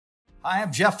Hi,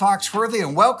 I'm Jeff Foxworthy,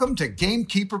 and welcome to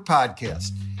Gamekeeper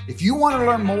Podcast. If you want to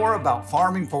learn more about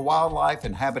farming for wildlife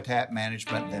and habitat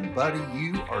management, then, buddy,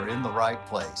 you are in the right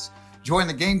place. Join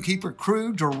the Gamekeeper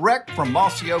crew direct from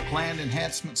Mossy Oak Land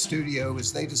Enhancement Studio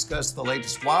as they discuss the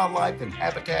latest wildlife and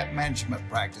habitat management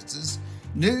practices,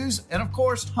 news, and, of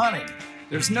course, hunting.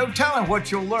 There's no telling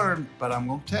what you'll learn, but I'm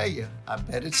going to tell you, I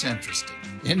bet it's interesting.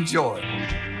 Enjoy.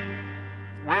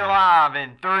 We're live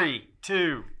in 3,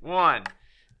 2, 1.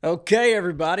 Okay,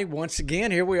 everybody. Once again,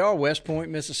 here we are, West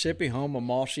Point, Mississippi, home of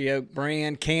Mossy Oak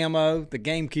brand, Camo, the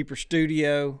Gamekeeper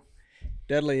studio.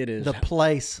 Dudley, it is. The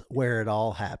place where it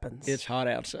all happens. It's hot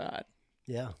outside.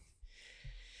 Yeah.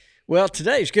 Well,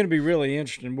 today's going to be really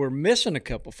interesting. We're missing a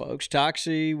couple folks.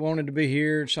 Toxie wanted to be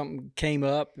here. Something came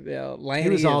up. Lanny he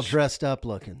was all dressed up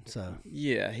looking. So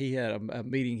yeah, he had a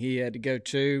meeting he had to go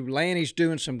to. Lanny's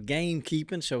doing some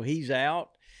gamekeeping, so he's out.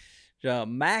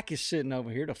 Mac is sitting over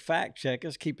here to fact check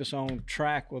us, keep us on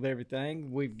track with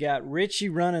everything. We've got Richie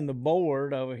running the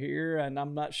board over here, and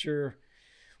I'm not sure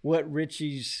what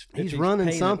Richie's he's running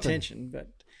paying something. Attention, but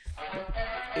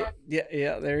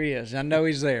yeah, there he is. I know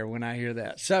he's there when I hear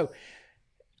that. So,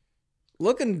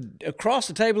 looking across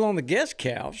the table on the guest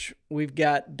couch, we've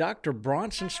got Dr.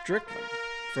 Bronson Strickland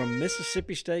from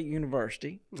Mississippi State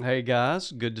University. Hey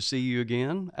guys, good to see you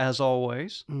again, as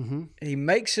always. Mm-hmm. He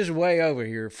makes his way over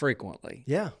here frequently.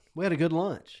 Yeah, we had a good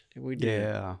lunch. We did.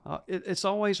 Yeah, it's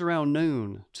always around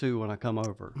noon too when I come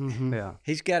over. Mm-hmm. Yeah,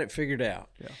 he's got it figured out.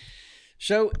 Yeah.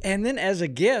 So, and then as a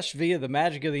guest via the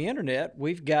magic of the internet,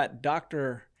 we've got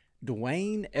Dr.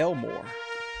 Dwayne Elmore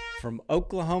from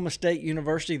Oklahoma State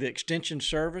University, the Extension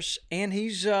Service, and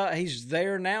he's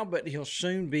there now, but he'll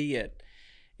soon be at.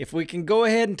 If we can go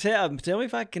ahead and tell me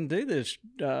if I can do this,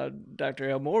 Dr.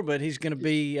 Elmore, but he's going to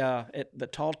be at the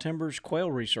Tall Timbers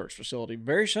Quail Research Facility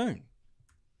very soon.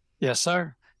 Yes,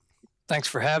 sir. Thanks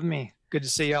for having me. Good to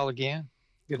see y'all again.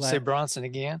 Good to see Bronson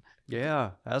again.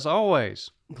 Yeah, as always.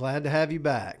 Glad to have you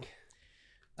back.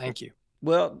 Thank you.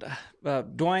 Well,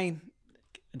 Dwayne,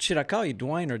 should I call you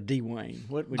Dwayne or Dwayne?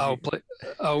 What would you?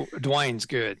 Dwayne's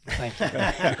good. Thank you.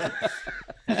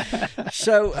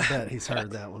 So I bet he's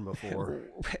heard that one before.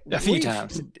 A few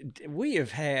times. We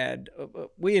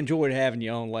enjoyed having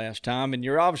you on last time, and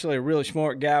you're obviously a really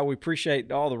smart guy. We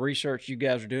appreciate all the research you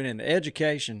guys are doing and the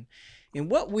education. And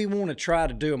what we want to try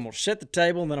to do, I'm going to set the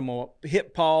table, and then I'm going to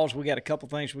hit pause. We got a couple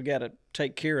things we got to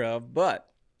take care of, but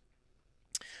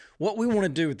what we want to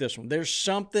do with this one, there's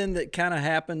something that kind of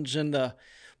happens in the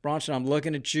Bronson, I'm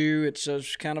looking at you. It's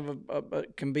kind of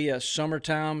can be a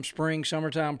summertime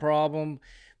problem.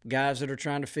 Guys that are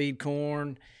trying to feed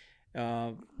corn.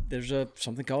 There's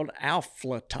something called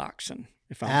aflatoxin.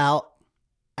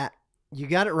 You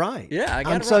got it right. Yeah, I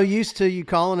got it right. I'm so used to you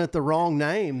calling it the wrong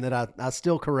name that I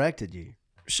still corrected you.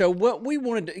 So what we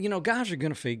want to do, guys are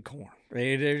going to feed corn.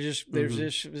 There's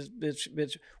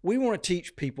this. We want to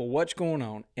teach people what's going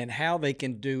on and how they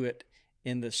can do it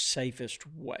in the safest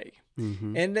way.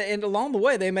 Mm-hmm. And along the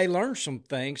way, they may learn some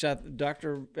things.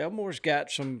 Dr. Elmore's got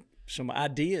some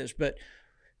ideas, but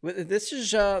this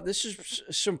is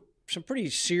some pretty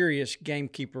serious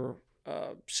gamekeeper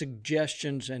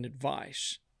suggestions and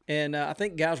advice. And I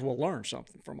think guys will learn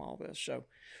something from all this. So,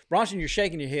 Bronson, you're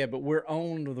shaking your head, but we're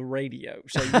on the radio,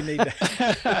 so you need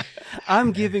to.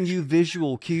 I'm giving you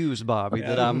visual cues, Bobby,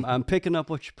 that I'm picking up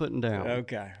what you're putting down.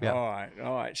 Okay. Yeah.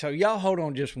 All right. So y'all hold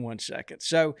on just 1 second.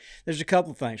 So there's a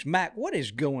couple of things. Mac, what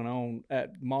is going on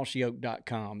at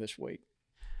mossyoak.com this week?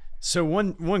 So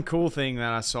one cool thing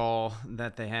that I saw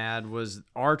that they had was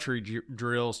archery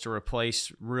drills to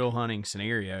replace real hunting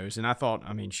scenarios. And I thought,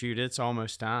 shoot, it's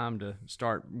almost time to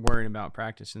start worrying about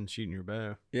practicing shooting your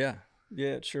bow. Yeah,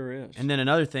 it sure is. And then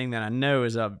another thing that I know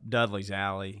is up Dudley's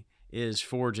alley is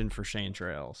foraging for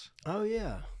chanterelles. Oh,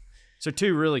 yeah. So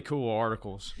 2 really cool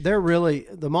articles.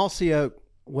 The Mossy Oak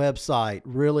website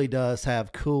really does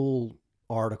have cool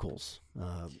articles.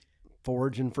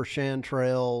 Foraging for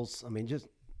chanterelles. Just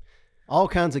all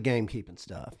kinds of gamekeeping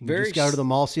stuff. You just go to the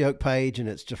Mossy Oak page, and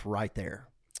it's just right there.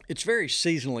 It's very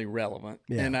seasonally relevant,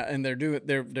 yeah. And they're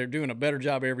doing a better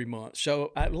job every month.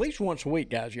 So at least once a week,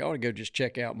 guys, you ought to go just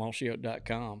check out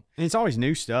mossyoak.com. And it's always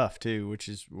new stuff too, which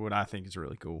is what I think is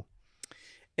really cool.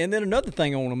 And then another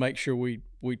thing I want to make sure we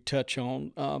touch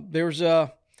on. There's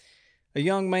a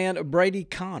young man, Brady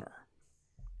Connor,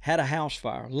 had a house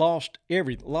fire, lost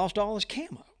all his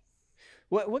camo.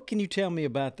 What can you tell me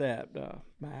about that,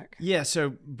 Mac? Yeah,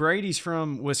 so Brady's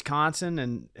from Wisconsin,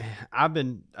 and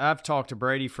I've talked to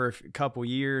Brady for a couple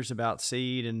years about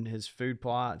seed and his food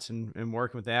plots and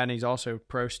working with that, and he's also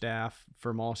pro staff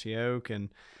for Mossy Oak, and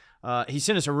he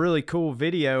sent us a really cool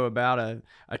video about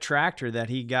a tractor that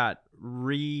he got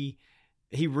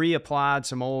he reapplied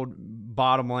some old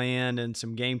Bottomland and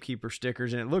some Gamekeeper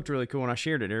stickers, and it looked really cool. And I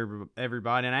shared it to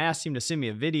everybody. And I asked him to send me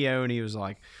a video, and he was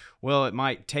like, well, it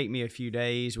might take me a few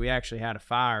days. We actually had a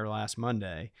fire last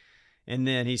Monday. And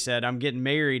then he said, I'm getting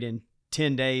married in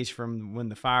 10 days from when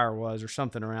the fire was, or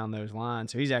something around those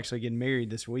lines. So he's actually getting married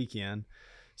this weekend.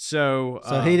 So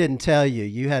he didn't tell you.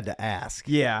 You had to ask.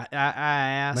 Yeah, I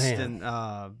asked,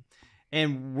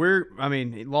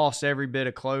 and he lost every bit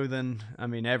of clothing. I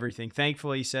mean, everything.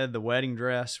 Thankfully, he said the wedding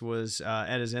dress was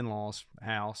at his in-laws'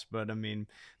 house. But, I mean,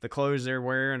 the clothes they're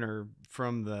wearing are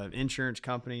from the insurance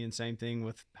company, and same thing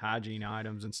with hygiene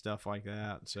items and stuff like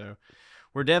that. So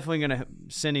we're definitely going to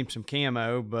send him some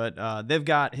camo. But they've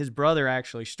got – his brother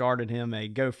actually started him a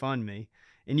GoFundMe.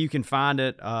 And you can find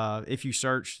it if you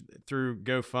search through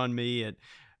GoFundMe at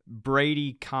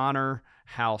Brady Connor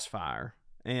House Fire.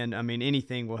 And, I mean,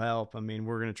 anything will help. I mean,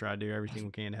 we're going to try to do everything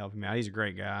we can to help him out. He's a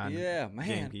great guy. Yeah, man.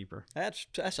 Gamekeeper. That's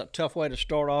a tough way to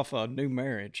start off a new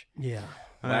marriage. Yeah.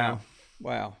 Wow.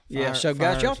 Yeah, so,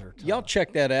 guys, y'all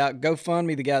check that out.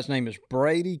 GoFundMe, the guy's name is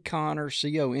Brady Connor,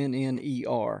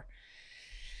 Conner.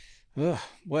 Well,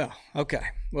 okay.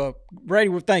 Well, Brady,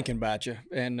 we're thinking about you.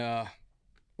 And,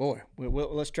 boy,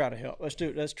 let's try to help.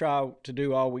 Let's try to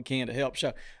do all we can to help.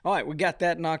 So, all right, we got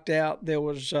that knocked out. There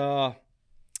was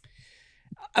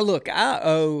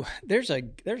there's a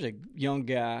young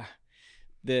guy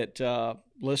that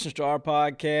listens to our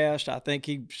podcast. I think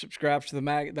he subscribes to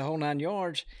the whole 9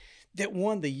 yards. That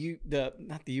won not the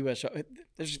U.S.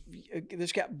 This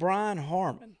guy Brian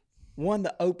Harmon won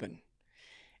the Open.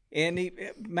 And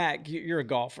Mac, you're a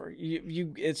golfer.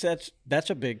 That's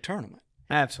a big tournament.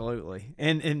 Absolutely.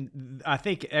 And I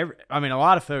think, a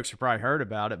lot of folks have probably heard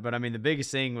about it, but I mean, the biggest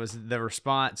thing was the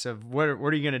response of what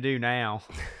are you going to do now?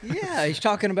 Yeah, he's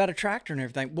talking about a tractor and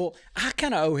everything. Well, I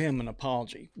kind of owe him an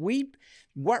apology.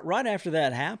 Right after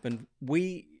that happened,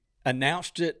 we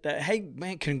announced it that, hey,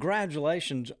 man,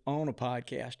 congratulations on a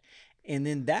podcast. And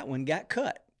then that one got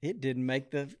cut. It didn't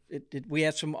make we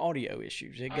had some audio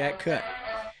issues. It got cut.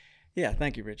 Yeah,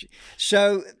 thank you, Richie.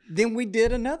 So then we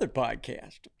did another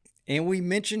podcast. And we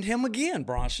mentioned him again,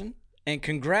 Bronson, and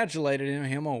congratulated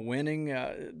him on winning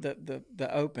the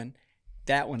Open.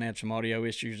 That one had some audio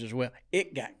issues as well.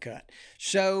 It got cut.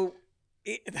 So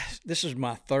this is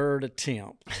my third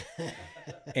attempt,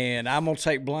 and I'm going to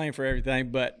take blame for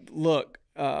everything. But look,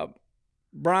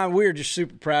 Brian, we're just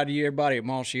super proud of you, everybody at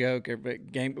Mossy Oak,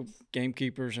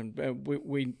 Gamekeepers, and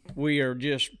we are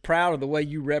just proud of the way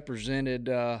you represented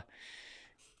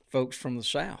folks from the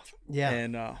South.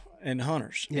 Yeah. And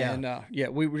hunters. Yeah. And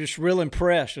we were just real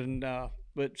impressed. And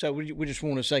but so we just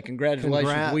want to say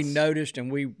congratulations. Congrats. We noticed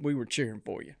and we were cheering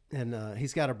for you. And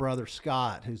he's got a brother,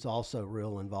 Scott, who's also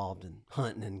real involved in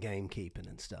hunting and gamekeeping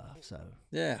and stuff. So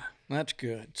yeah, that's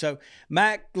good. So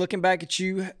Mac, looking back at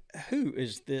you, who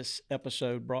is this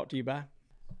episode brought to you by?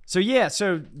 So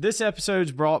this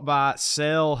episode's brought by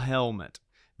Cell Helmet.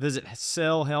 Visit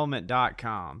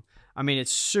sellhelmet.com. I mean,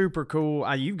 it's super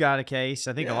cool. You've got a case.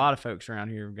 I think a lot of folks around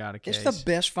here have got a case. It's the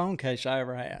best phone case I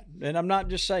ever had. And I'm not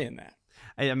just saying that.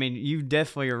 I mean, you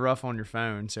definitely are rough on your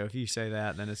phone. So if you say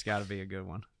that, then it's got to be a good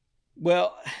one.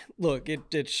 Well, look,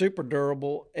 it's super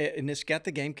durable, and it's got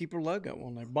the Gamekeeper logo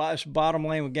on there. It's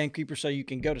Bottomland with Gamekeeper, so you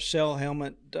can go to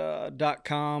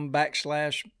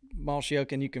sellhelmet.com/Mossy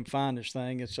Oak, and you can find this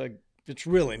thing. It's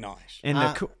really nice. And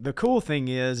the cool thing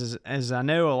is as I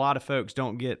know a lot of folks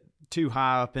don't get too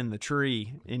high up in the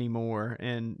tree anymore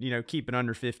and, keep it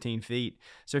under 15 feet.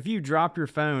 So if you drop your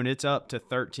phone, it's up to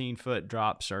 13-foot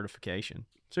drop certification.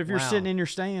 So if you're sitting in your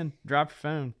stand, drop your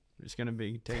phone. It's going to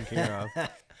be taken care of.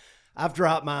 I've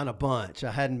dropped mine a bunch.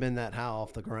 I hadn't been that high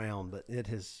off the ground, but it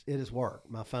has worked.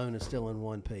 My phone is still in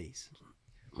one piece.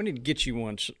 We need to get you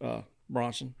one,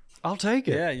 Bronson. I'll take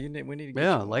it. Yeah, we need to get you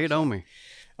one. Lay it on me.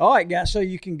 All right, guys, so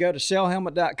you can go to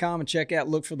sellhelmet.com and check out,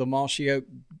 look for the Mossy Oak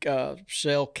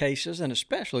cell cases, and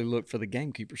especially look for the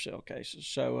Gamekeeper cell cases.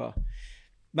 So,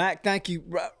 Mac, thank you.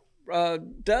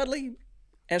 Dudley,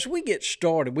 as we get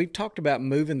started, we've talked about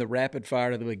moving the rapid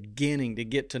fire to the beginning to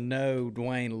get to know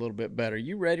Dwayne a little bit better.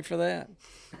 You ready for that?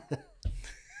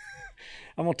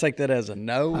 I'm going to take that as a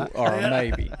no or a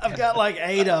maybe. I've got like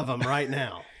 8 of them right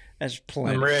now. That's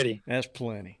plenty. I'm ready. That's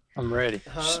plenty. I'm ready.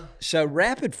 So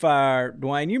rapid fire,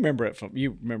 Dwayne, you remember it from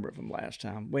last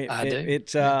time. I do.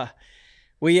 It's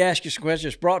we ask you some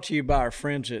questions. It's brought to you by our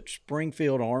friends at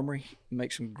Springfield Armory.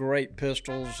 Make some great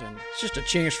pistols, and it's just a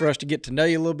chance for us to get to know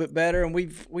you a little bit better. And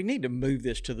we need to move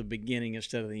this to the beginning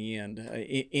instead of the end,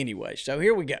 anyway. So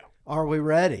here we go. Are we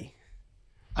ready?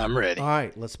 I'm ready. All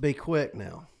right, let's be quick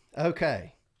now.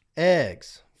 Okay,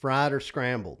 eggs, fried or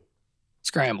scrambled?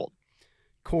 Scrambled.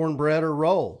 Cornbread or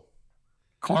roll?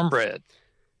 Cornbread.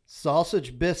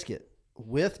 Sausage biscuit,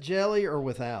 with jelly or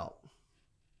without?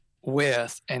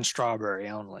 With and strawberry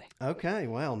only. Okay,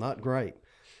 wow, not great.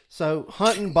 So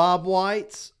hunting bob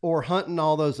whites or hunting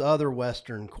all those other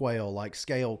western quail like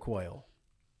scale quail?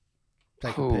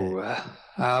 Take a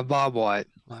pick. Bob White.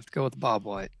 I'll have to go with the Bob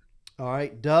White. All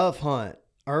right, dove hunt,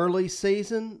 early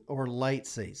season or late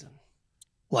season?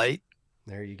 Late.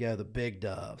 There you go, the big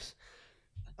doves.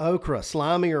 Okra,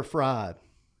 slimy or fried?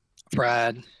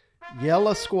 Fried.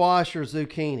 Yellow squash or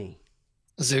zucchini?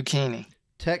 Zucchini.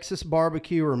 Texas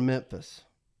barbecue or Memphis?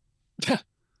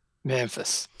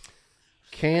 Memphis.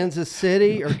 Kansas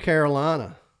City or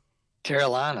Carolina?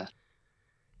 Carolina.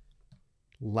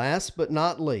 Last but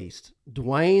not least,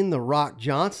 Dwayne the Rock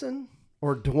Johnson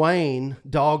or Dwayne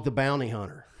Dog the Bounty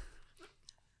Hunter?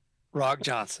 Rock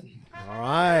Johnson. All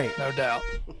right. No doubt.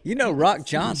 You know, Rock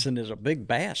Johnson is a big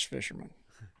bass fisherman.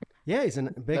 Yeah, he's a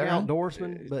big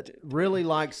outdoorsman, but really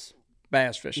likes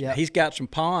bass fishing. Yep. He's got some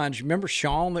ponds. Remember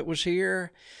Sean that was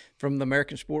here from the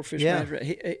American Sport Fish Management?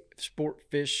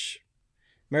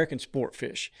 American Sport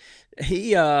Fish.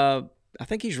 He, I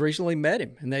think he's recently met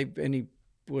him, and he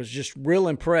was just real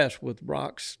impressed with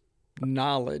Rock's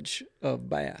knowledge of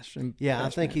bass. And yeah, bass I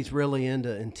think he's really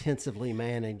into intensively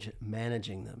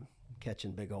managing them,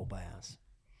 catching big old bass.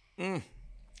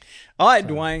 All right,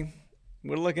 Dwayne,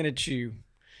 we're looking at you.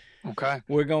 Okay.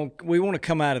 We want to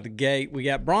come out of the gate. We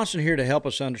got Bronson here to help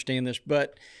us understand this,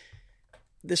 but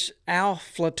this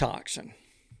aflatoxin,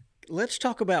 let's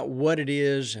talk about what it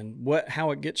is and how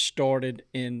it gets started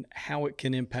and how it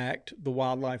can impact the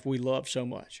wildlife we love so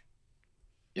much.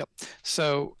 Yep.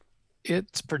 So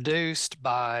it's produced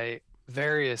by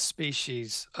various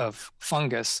species of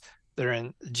fungus that are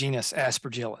in the genus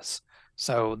Aspergillus.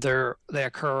 So they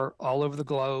occur all over the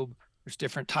globe. There's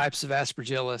different types of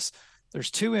Aspergillus. There's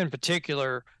two in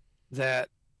particular that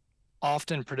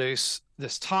often produce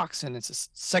this toxin. It's a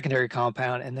secondary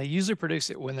compound, and they usually produce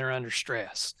it when they're under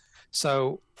stress.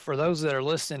 So for those that are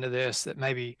listening to this that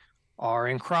maybe are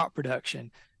in crop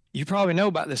production, you probably know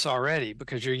about this already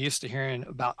because you're used to hearing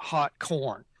about hot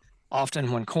corn.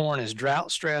 Often when corn is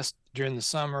drought stressed during the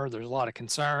summer, there's a lot of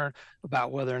concern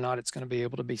about whether or not it's going to be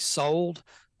able to be sold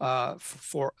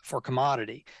for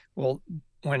commodity. Well,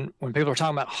 when people are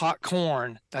talking about hot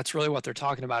corn, that's really what they're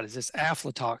talking about is this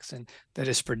aflatoxin that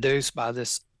is produced by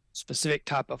this specific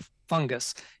type of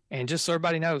fungus. And just so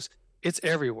everybody knows, it's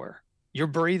everywhere. You're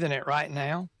breathing it right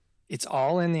now. It's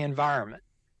all in the environment.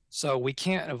 So we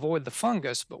can't avoid the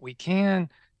fungus, but we can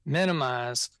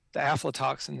minimize the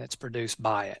aflatoxin that's produced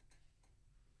by it.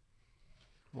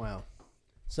 Wow.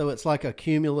 So it's like a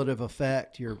cumulative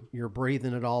effect. You're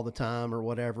breathing it all the time or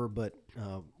whatever, but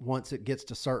once it gets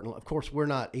to certain, of course, we're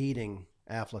not eating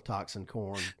aflatoxin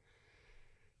corn.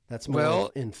 That's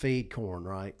more in feed corn,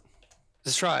 right?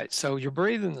 That's right. So you're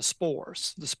breathing the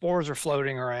spores. The spores are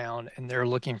floating around, and they're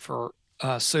looking for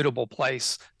a suitable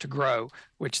place to grow,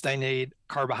 which they need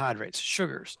carbohydrates,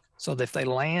 sugars. So that if they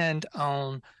land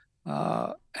on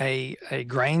a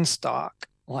grain stock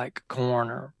like corn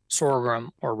or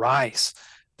sorghum or rice,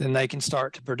 then they can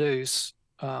start to produce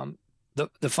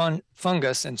the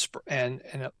fungus,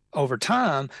 and over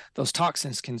time, those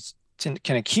toxins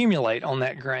can accumulate on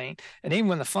that grain. And even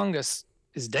when the fungus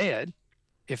is dead,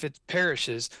 if it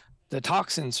perishes, the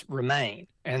toxins remain,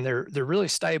 and they're really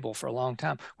stable for a long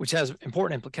time, which has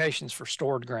important implications for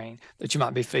stored grain that you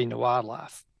might be feeding to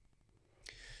wildlife.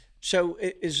 So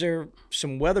is there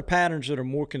some weather patterns that are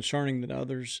more concerning than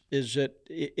others? Is it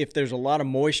if there's a lot of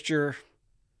moisture,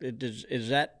 does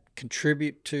that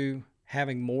contribute to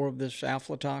having more of this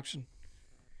aflatoxin?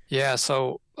 Yeah,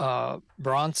 so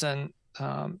Bronson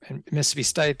and Mississippi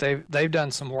State, they've done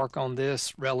some work on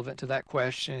this relevant to that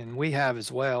question, and we have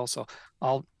as well. So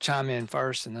I'll chime in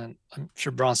first, and then I'm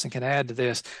sure Bronson can add to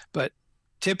this. But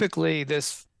typically,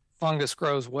 this fungus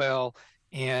grows well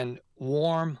in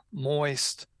warm,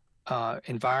 moist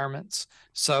environments.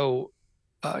 So,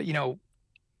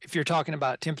 if you're talking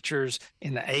about temperatures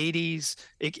in the 80s,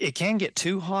 it can get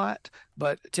too hot,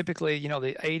 but typically, the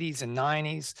 80s and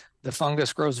 90s, the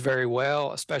fungus grows very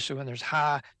well, especially when there's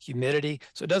high humidity.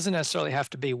 So it doesn't necessarily have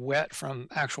to be wet from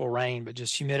actual rain, but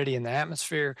just humidity in the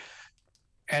atmosphere.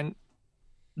 And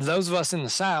those of us in the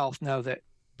South know that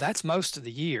that's most of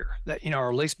the year, that, or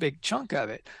at least big chunk of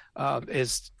it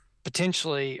is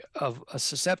potentially of a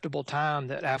susceptible time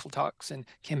that aflatoxin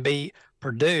can be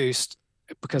produced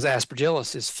because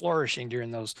Aspergillus is flourishing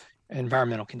during those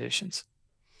environmental conditions.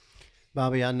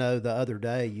 Bobby, I know the other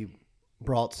day you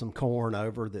brought some corn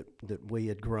over that we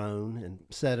had grown and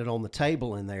set it on the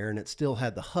table in there, and it still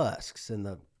had the husks, and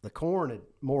the corn had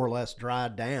more or less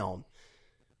dried down,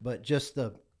 but just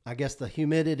the I guess the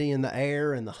humidity in the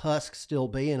air and the husk still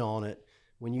being on it,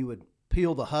 when you would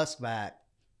peel the husk back,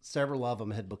 several of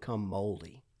them had become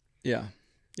moldy. Yeah.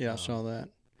 Yeah, I saw that.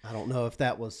 I don't know if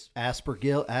that was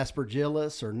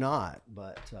Aspergillus or not,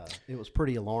 but it was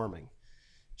pretty alarming.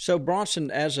 So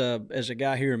Bronson, as a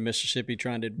guy here in Mississippi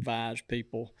trying to advise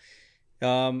people,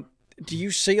 do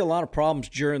you see a lot of problems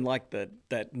during like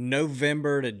that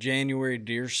November to January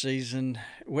deer season?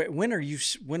 When are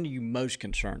you most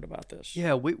concerned about this?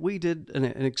 Yeah, we did an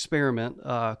experiment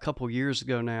a couple years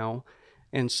ago now,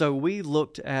 and so we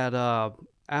looked at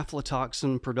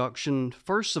aflatoxin production,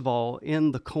 first of all,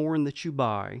 in the corn that you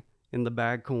buy, in the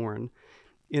bag corn,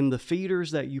 in the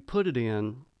feeders that you put it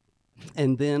in,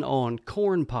 and then on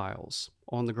corn piles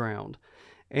on the ground.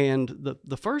 And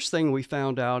the first thing we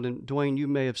found out, and Dwayne, you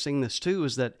may have seen this too,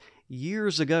 is that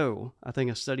years ago, I think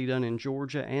a study done in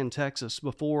Georgia and Texas,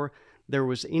 before there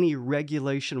was any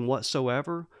regulation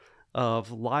whatsoever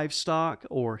of livestock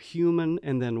or human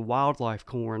and then wildlife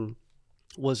corn,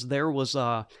 there was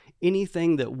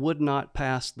anything that would not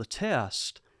pass the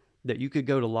test that you could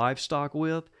go to livestock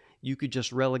with, you could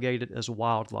just relegate it as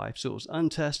wildlife. So it was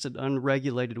untested,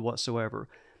 unregulated whatsoever.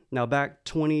 Now, back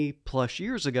 20 plus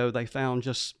years ago, they found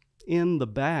just in the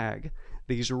bag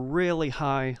these really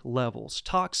high levels,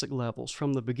 toxic levels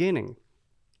from the beginning.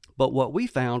 But what we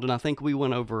found, and I think we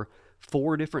went over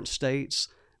 4 different states,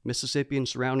 Mississippi and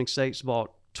surrounding states,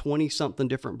 bought 20-something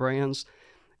different brands,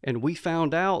 and we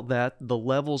found out that the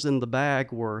levels in the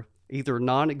bag were either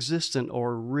non-existent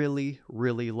or really,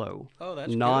 really low. Oh,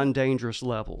 that's non-dangerous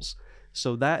levels.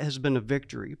 So that has been a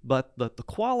victory. But the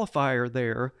qualifier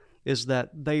there is that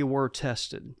they were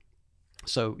tested.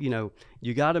 So,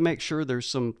 you got to make sure there's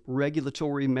some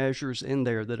regulatory measures in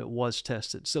there that it was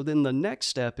tested. So then the next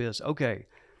step is, okay,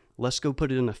 let's go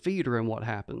put it in a feeder and what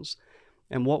happens.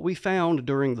 And what we found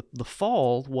during the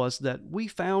fall was that we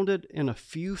found it in a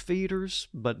few feeders,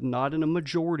 but not in a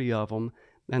majority of them,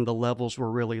 and the levels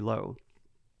were really low.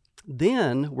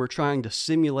 Then we're trying to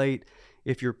simulate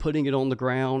if you're putting it on the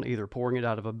ground, either pouring it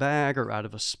out of a bag or out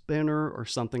of a spinner or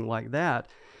something like that.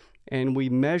 And we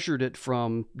measured it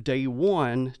from day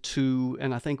 1 to,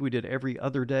 and I think we did every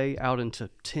other day out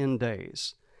into 10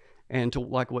 days. And to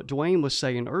like what Dwayne was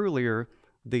saying earlier,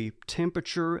 the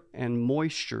temperature and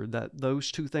moisture, that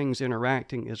those two things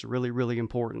interacting is really, really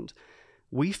important.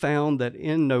 We found that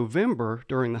in November,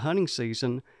 during the hunting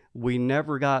season, we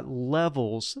never got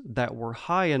levels that were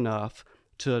high enough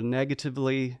to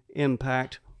negatively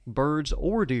impact birds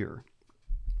or deer.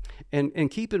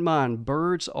 And keep in mind,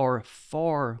 birds are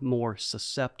far more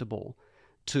susceptible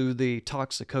to the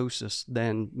toxicosis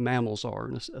than mammals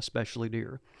are, especially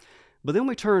deer. But then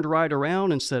we turned right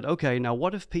around and said, okay, now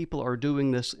what if people are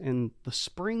doing this in the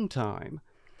springtime?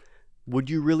 Would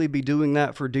you really be doing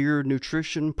that for deer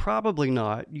nutrition? Probably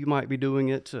not. You might be doing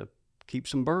it to keep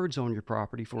some birds on your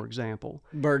property, for example.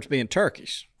 Birds being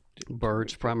turkeys.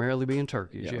 Birds primarily being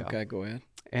turkeys, yeah. Okay, go ahead.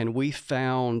 And we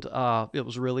found, it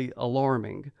was really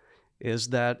alarming, is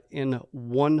that in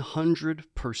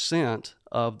 100%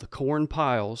 of the corn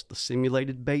piles, the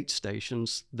simulated bait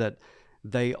stations, that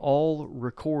they all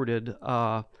recorded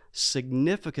a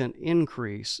significant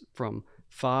increase from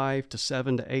 5 to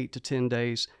 7 to 8 to 10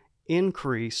 days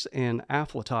increase in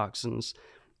aflatoxins.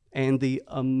 And the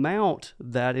amount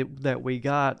that we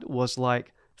got was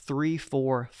like 3,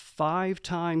 4, 5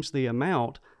 times the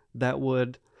amount that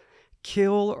would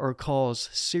kill or cause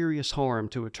serious harm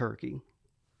to a turkey.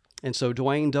 And so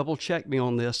Dwayne double-checked me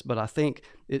on this, but I think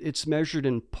it's measured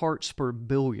in parts per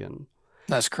billion.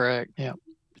 That's correct, yeah.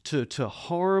 To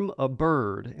harm a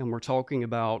bird, and we're talking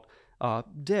about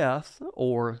death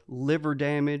or liver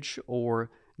damage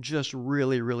or just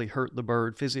really, really hurt the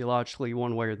bird physiologically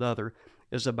one way or the other,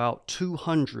 is about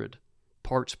 200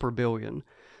 parts per billion.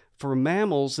 For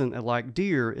mammals, and like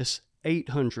deer, it's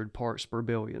 800 parts per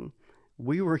billion.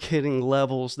 We were getting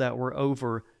levels that were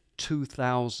over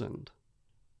 2,000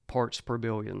 parts per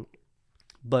billion,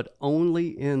 but only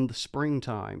in the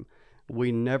springtime.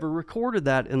 We never recorded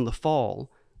that in the fall,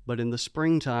 but in the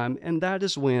springtime, and that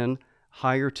is when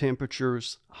higher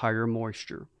temperatures, higher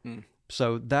moisture.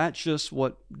 So that's just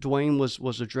what Dwayne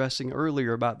was addressing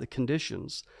earlier about the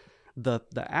conditions. The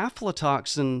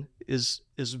aflatoxin is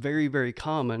very, very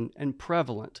common and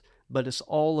prevalent, but it's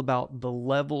all about the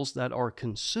levels that are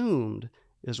consumed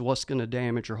is what's going to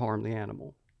damage or harm the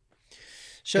animal.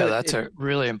 So that's a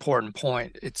really important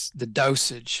point. It's the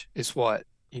dosage is what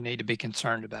you need to be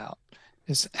concerned about,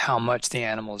 is how much the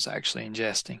animal is actually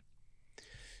ingesting.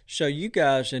 So you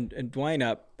guys, and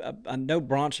Dwayne, I know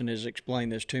Bronson has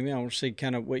explained this to me. I want to see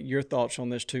kind of what your thoughts on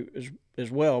this too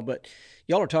as well. But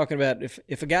y'all are talking about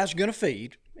if a guy's going to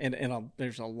feed, And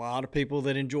there's a lot of people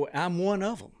that enjoy. I'm one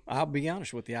of them. I'll be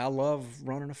honest with you. I love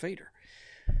running a feeder,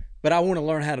 but I want to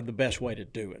learn the best way to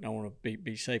do it. I want to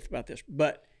be safe about this.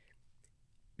 But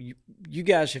you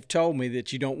guys have told me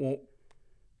that you don't want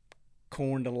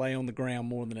corn to lay on the ground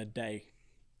more than a day.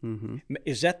 Mm-hmm.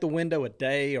 Is that the window, a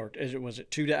day, or was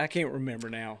it 2 days? I can't remember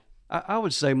now. I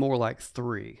would say more like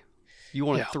 3. You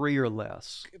want it 3 or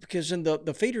less. Because in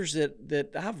the feeders that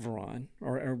I've run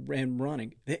or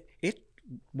running,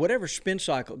 whatever spin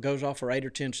cycle goes off for 8 or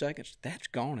 10 seconds, that's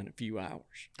gone in a few hours.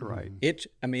 Right. It's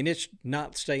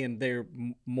not staying there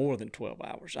more than 12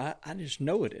 hours. I just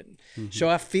know it isn't. Mm-hmm. So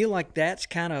I feel like that's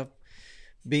kind of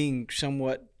being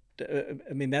somewhat,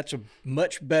 that's a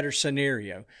much better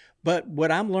scenario. But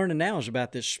what I'm learning now is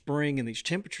about this spring and these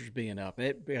temperatures being up.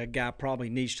 A guy probably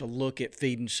needs to look at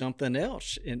feeding something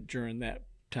else during that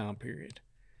time period.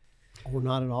 Or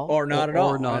not at all. Or not at all.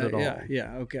 Or not at all.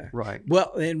 Yeah, okay. Right.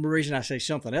 Well, and the reason I say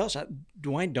something else,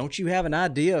 Dwayne, don't you have an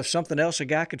idea of something else a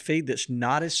guy could feed that's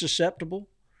not as susceptible?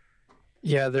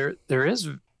 Yeah, there is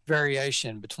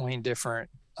variation between different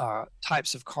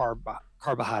types of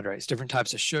carbohydrates, different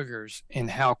types of sugars, and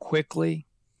how quickly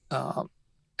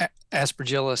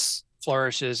Aspergillus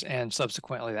flourishes and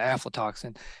subsequently the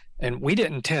aflatoxin. And we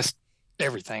didn't test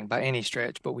everything by any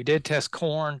stretch, but we did test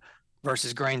corn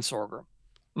versus grain sorghum,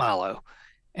 milo.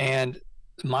 And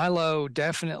milo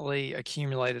definitely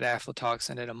accumulated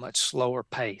aflatoxin at a much slower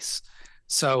pace.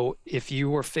 So if you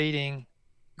were feeding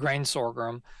grain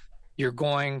sorghum, you're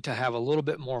going to have a little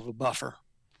bit more of a buffer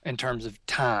in terms of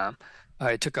time.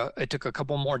 It took a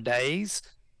couple more days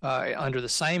under the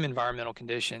same environmental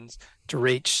conditions to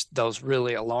reach those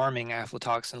really alarming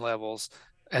aflatoxin levels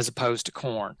as opposed to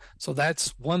corn. So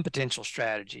that's one potential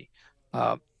strategy.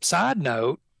 Side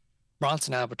note,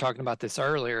 Bronson and I were talking about this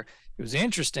earlier. It was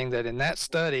interesting that in that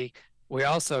study, we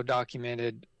also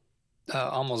documented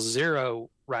almost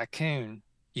zero raccoon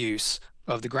use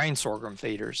of the grain sorghum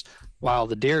feeders, while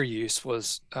the deer use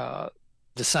was the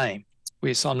same.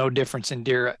 We saw no difference in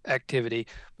deer activity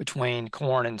between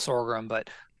corn and sorghum, but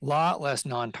a lot less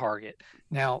non-target.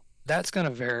 Now, that's going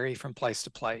to vary from place to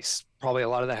place. Probably a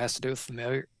lot of that has to do with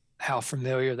how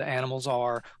familiar the animals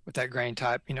are with that grain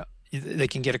type. They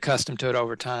can get accustomed to it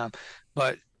over time.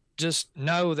 But just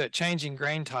know that changing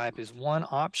grain type is one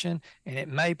option, and it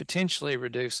may potentially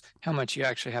reduce how much you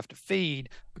actually have to feed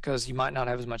because you might not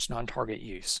have as much non-target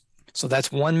use. So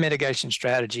that's one mitigation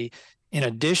strategy, in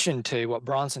addition to what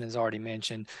Bronson has already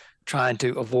mentioned, trying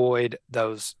to avoid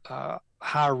those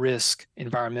high-risk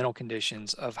environmental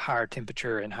conditions of higher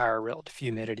temperature and higher relative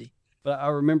humidity. But I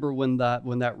remember when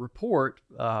that report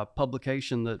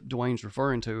publication that Dwayne's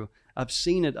referring to, I've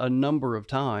seen it a number of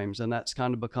times, and that's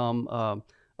kind of become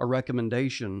a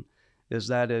recommendation, is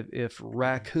that if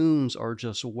raccoons are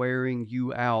just wearing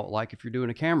you out, like if you're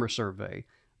doing a camera survey,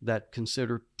 that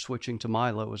consider switching to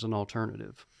milo as an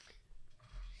alternative.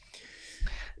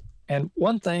 And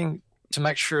one thing to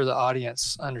make sure the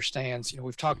audience understands,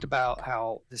 we've talked about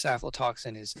how this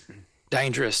aflatoxin is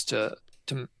dangerous to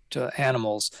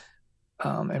animals,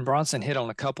 and Bronson hit on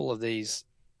a couple of these.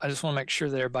 I just want to make sure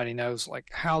that everybody knows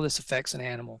how this affects an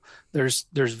animal. There's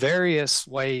various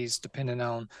ways depending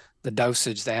on the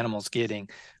dosage the animal's getting,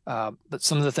 but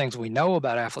some of the things we know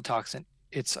about aflatoxin,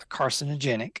 it's a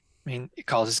carcinogenic. It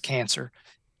causes cancer,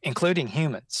 including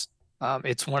humans.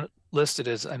 It's listed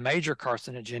as a major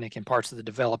carcinogenic in parts of the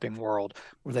developing world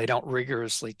where they don't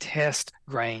rigorously test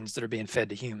grains that are being fed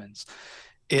to humans.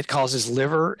 It causes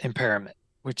liver impairment,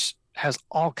 which has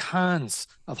all kinds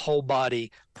of whole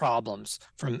body problems,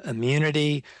 from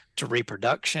immunity to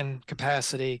reproduction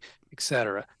capacity,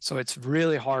 etc. So it's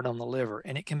really hard on the liver,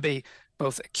 and it can be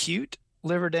both acute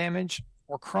liver damage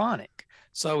or chronic.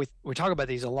 So we talk about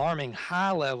these alarming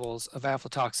high levels of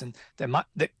aflatoxin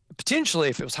that potentially,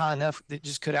 if it was high enough, that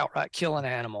just could outright kill an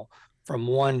animal from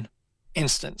one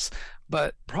instance.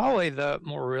 But probably the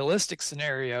more realistic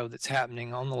scenario that's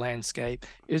happening on the landscape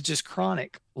is just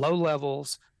chronic low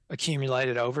levels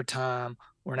accumulated over time,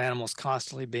 where an animal is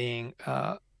constantly being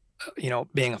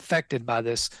affected by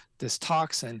this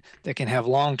toxin that can have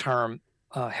long-term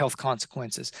health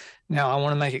consequences. Now, I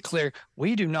want to make it clear,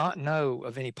 we do not know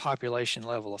of any population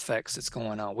level effects that's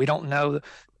going on. We don't know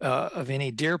of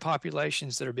any deer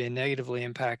populations that are being negatively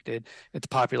impacted at the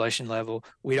population level.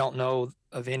 We don't know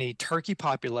of any turkey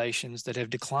populations that have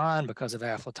declined because of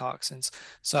aflatoxins.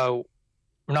 So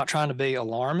we're not trying to be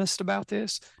alarmist about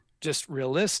this, just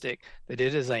realistic that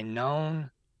it is a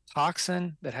known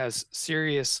toxin that has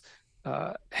serious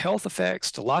health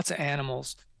effects to lots of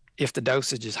animals if the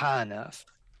dosage is high enough.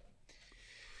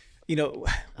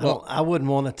 I wouldn't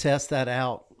want to test that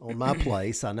out on my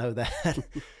place. I know that.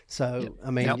 So,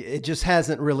 I mean, Yep. it just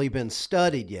hasn't really been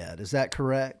studied yet. Is that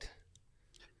correct?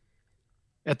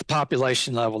 At the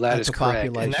population level, that At is the correct.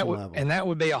 population level. And that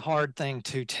would be a hard thing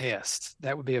to test.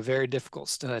 That would be a very difficult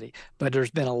study. But there's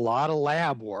been a lot of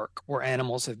lab work where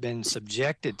animals have been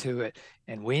subjected to it,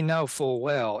 and we know full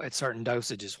well at certain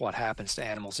dosages what happens to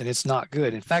animals, and it's not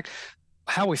good. In fact,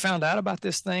 how we found out about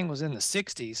this thing was in the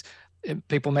 60s.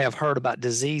 People may have heard about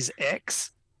disease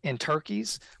X in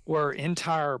turkeys, where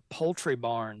entire poultry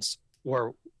barns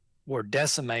were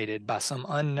decimated by some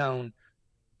unknown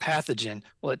pathogen.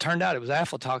 Well, it turned out it was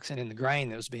aflatoxin in the grain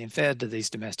that was being fed to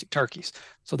these domestic turkeys.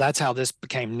 So that's how this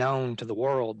became known to the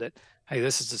world, that, hey,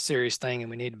 this is a serious thing and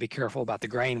we need to be careful about the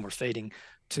grain we're feeding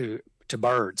to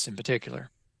birds in particular.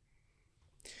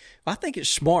 I think it's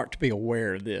smart to be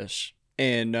aware of this.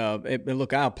 And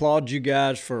look, I applaud you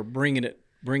guys for bringing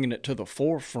it to the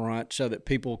forefront so that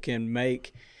people can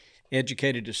make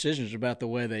educated decisions about the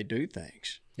way they do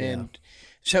things. Yeah. And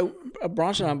so,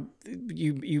 Bronson,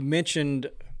 you mentioned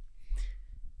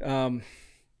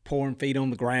pouring feed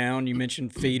on the ground. You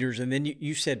mentioned feeders, and then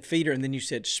you said feeder, and then you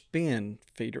said spin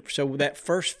feeder. So that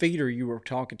first feeder you were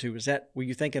talking to, were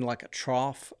you thinking like a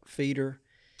trough feeder?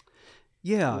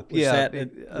 Yeah,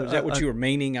 was that what you were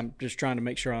meaning? I'm just trying to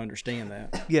make sure I understand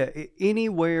that. Yeah,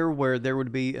 anywhere where there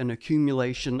would be an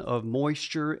accumulation of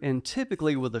moisture, and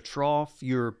typically with a trough,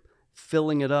 you're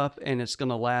filling it up and it's going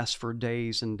to last for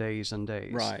days and days and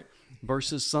days. Right.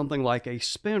 Versus something like a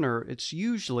spinner, it's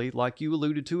usually, like you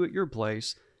alluded to at your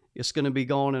place, it's going to be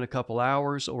gone in a couple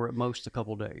hours or at most a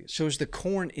couple days. So is the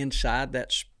corn inside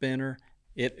that spinner,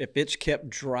 if it's kept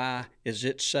dry, is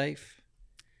it safe?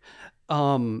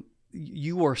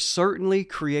 You are certainly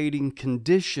creating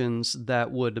conditions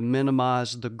that would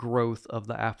minimize the growth of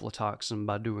the aflatoxin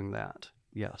by doing that.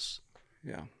 Yes.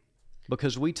 Yeah.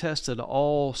 Because we tested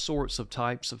all sorts of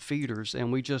types of feeders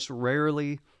and we just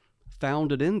rarely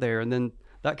found it in there. And then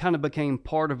that kind of became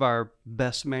part of our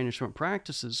best management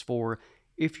practices for,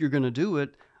 if you're going to do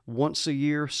it once a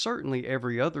year, certainly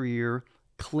every other year,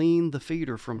 clean the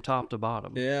feeder from top to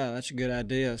bottom. Yeah, that's a good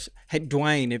idea. Hey,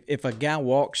 Dwayne, if a guy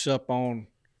walks up on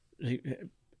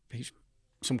he's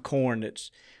some corn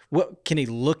what can he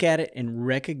look at it and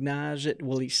recognize it?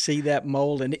 Will he see that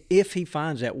mold? And if he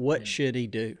finds that, what should he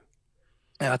do?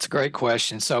 Yeah, that's a great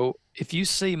question. So if you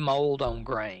see mold on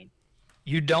grain,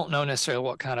 you don't know necessarily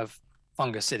what kind of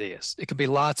fungus it is. It could be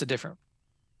lots of different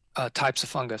types of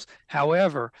fungus.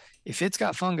 However, if it's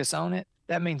got fungus on it,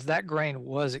 that means that grain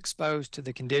was exposed to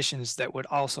the conditions that would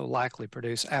also likely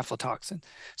produce aflatoxin.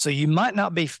 So you might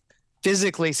not be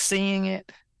physically seeing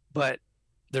it, but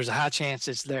there's a high chance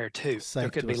it's there too. There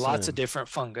could be lots of different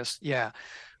fungus. Yeah.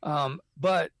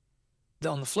 But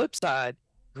on the flip side,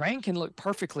 grain can look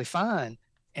perfectly fine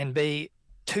and be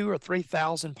 2,000 or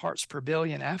 3,000 parts per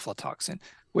billion aflatoxin,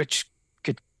 which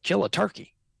could kill a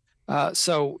turkey.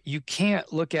 So you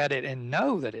can't look at it and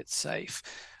know that it's safe.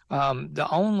 The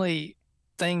only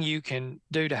thing you can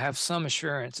do to have some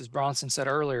assurance, as Bronson said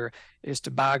earlier, is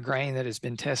to buy grain that has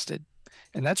been tested.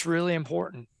 And that's really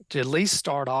important, to at least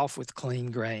start off with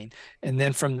clean grain. And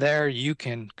then from there, you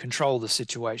can control the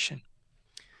situation.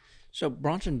 So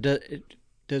Bronson,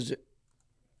 does it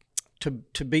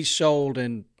to be sold,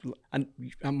 and I'm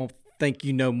going to think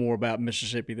you know more about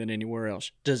Mississippi than anywhere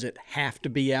else, does it have to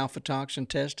be aflatoxin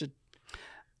tested?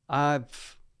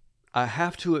 I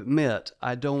have to admit,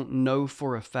 I don't know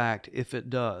for a fact if it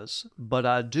does, but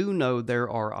I do know there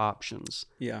are options.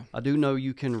 Yeah. I do know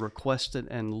you can request it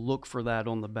and look for that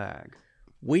on the bag.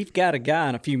 We've got a guy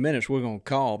in a few minutes we're going to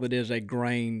call that is a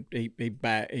grain, he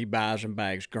buys and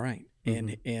bags grain.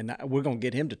 And we're going to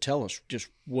get him to tell us just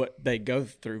what they go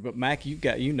through. But Mac,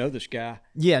 you know this guy.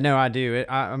 Yeah, no, I do.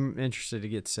 I'm interested to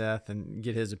get Seth and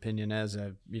get his opinion as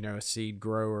a seed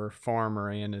grower, farmer,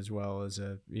 and as well as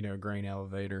a grain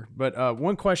elevator. But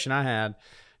one question I had,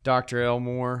 Dr.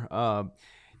 Elmore,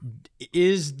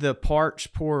 is the parts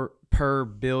per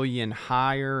billion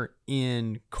higher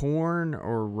in corn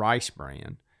or rice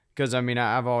bran? Because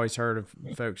I've always heard of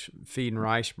folks feeding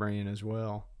rice bran as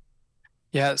well.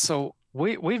 Yeah, so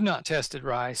we've not tested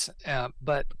rice,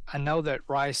 but I know that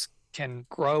rice can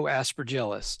grow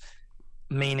Aspergillus,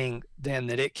 meaning then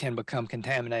that it can become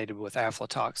contaminated with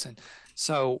aflatoxin.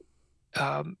 So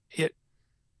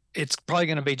it's probably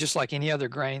going to be just like any other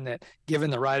grain, that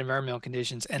given the right environmental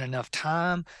conditions and enough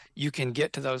time, you can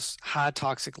get to those high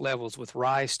toxic levels with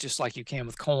rice, just like you can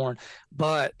with corn.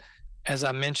 But as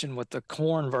I mentioned with the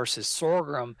corn versus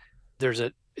sorghum,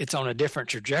 it's on a different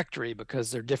trajectory because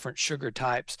they're different sugar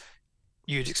types.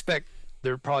 You'd expect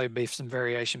there'd probably be some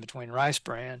variation between rice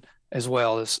bran, as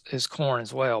well as corn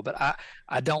as well. But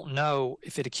I don't know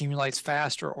if it accumulates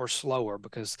faster or slower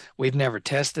because we've never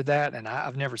tested that, and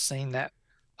I've never seen that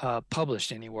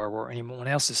published anywhere where anyone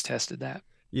else has tested that.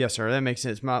 Yes, sir. That makes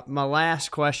sense. My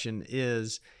last question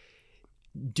is,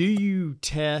 do you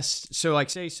test, so like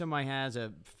say somebody has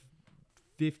a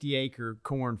 50-acre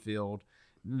cornfield,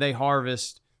 they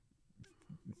harvest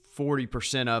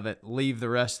 40% of it, leave the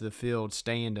rest of the field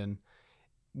standing.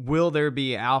 Will there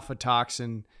be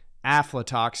aflatoxin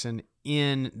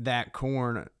in that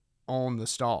corn on the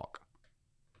stalk?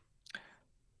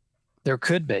 There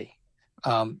could be.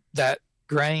 That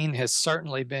grain has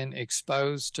certainly been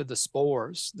exposed to the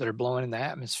spores that are blowing in the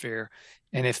atmosphere.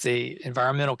 And if the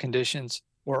environmental conditions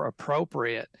were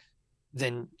appropriate,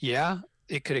 then yeah,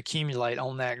 it could accumulate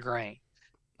on that grain.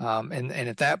 And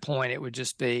at that point, it would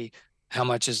just be how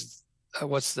much is,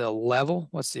 what's the level,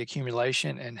 what's the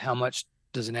accumulation, and how much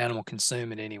does an animal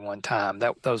consume at any one time?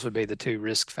 Those would be the two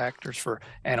risk factors for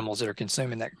animals that are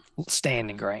consuming that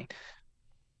standing grain.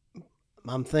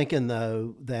 I'm thinking,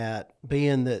 though, that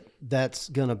being that that's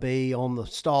going to be on the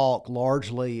stalk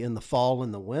largely in the fall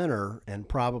and the winter and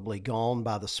probably gone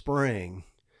by the spring,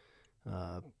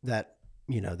 that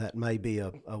may be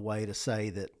a way to say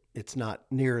that it's not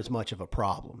near as much of a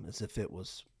problem as if it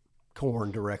was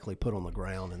corn directly put on the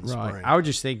ground in the spring. I was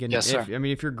just thinking, Yes, sir.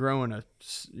 if you're growing a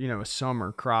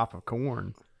summer crop of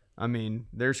corn,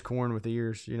 there's corn with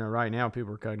ears. Right now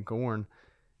people are cutting corn,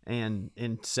 and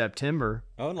in September,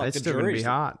 it's still going to be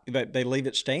hot. They leave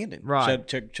it standing, right?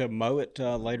 To mow it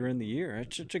later in the year.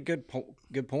 It's a good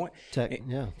point.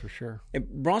 Yeah, for sure.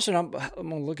 Bronson, I'm going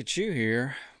to look at you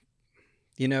here.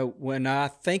 When I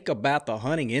think about the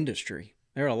hunting industry,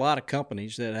 there are a lot of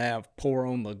companies that have pour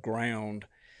on the ground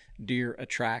deer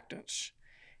attractants.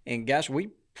 And guys, we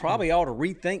probably ought to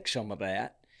rethink some of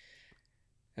that.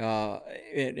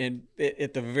 And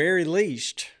at the very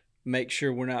least, make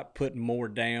sure we're not putting more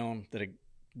down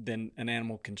than an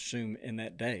animal consume in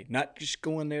that day. Not just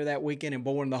going there that weekend and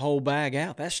boring the whole bag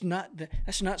out. That's not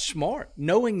smart.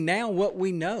 Knowing now what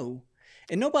we know,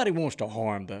 and nobody wants to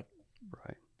harm the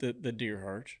deer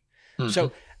herds. Mm-hmm.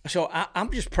 So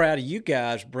I'm just proud of you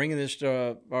guys bringing this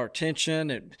to our attention,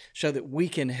 and so that we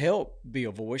can help be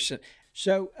a voice.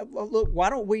 So look, why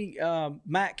don't we,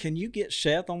 Matt? Can you get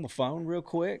Seth on the phone real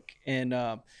quick?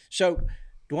 And so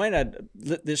Dwayne,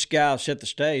 this guy set the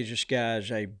stage. This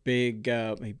guy's a big,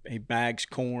 he bags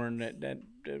corn that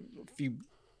a few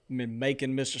in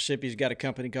Macon, Mississippi. He's got a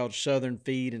company called Southern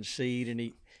Feed and Seed,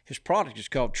 and his product is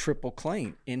called Triple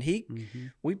Clean. And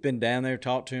we've been down there,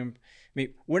 talked to him.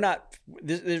 We're not,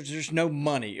 there's no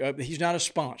money. He's not a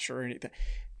sponsor or anything.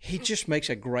 He just makes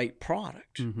a great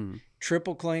product. Mm-hmm.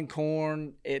 Triple Clean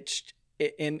corn.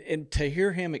 And to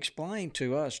hear him explain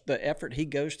to us the effort he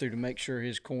goes through to make sure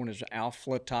his corn is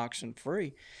aflatoxin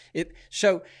free.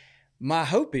 So my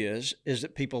hope is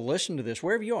that people listen to this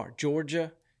wherever you are,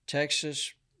 Georgia,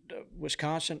 Texas,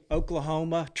 Wisconsin,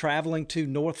 Oklahoma, traveling to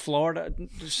North Florida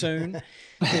soon,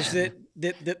 is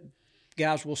that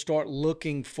guys will start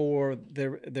looking for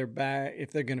their bag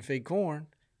if they're going to feed corn.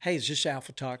 Hey, is this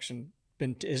aflatoxin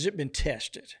has it been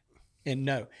tested? And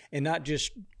not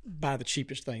just buy the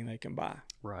cheapest thing they can buy.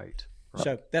 Right.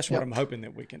 So that's what I'm hoping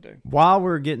that we can do. While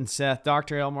we're getting Seth,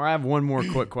 Dr. Elmore, I have one more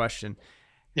quick question.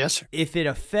 Yes, sir. If it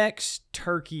affects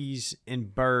turkeys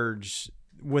and birds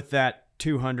with that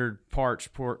 200 parts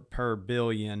per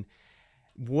billion,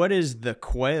 what is the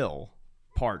quail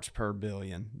parts per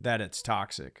billion that it's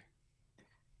toxic?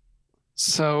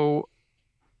 So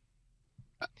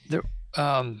you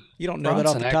don't know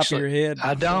Bronson, that off the top of your head?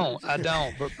 I don't.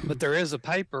 But there is a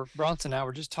paper. Bronson and I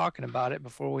were just talking about it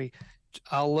before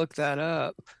I'll look that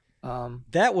up.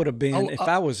 That would have been, if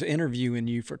I was interviewing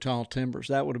you for Tall Timbers,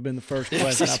 that would have been the first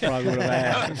question I probably would have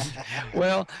asked.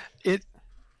 Well,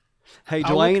 hey,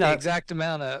 Dwayne, the exact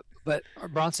amount of, but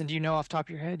Bronson, do you know off the top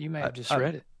of your head? You may have just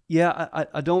read it. Yeah,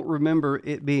 I don't remember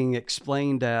it being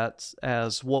explained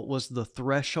as what was the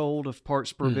threshold of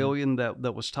parts per billion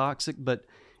that was toxic, but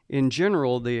in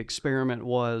general, the experiment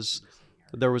was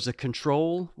there was a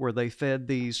control where they fed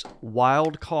these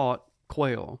wild-caught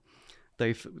quail.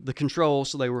 The control,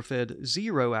 so they were fed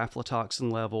 0 aflatoxin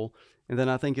level, and then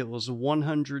I think it was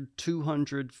 100,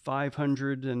 200,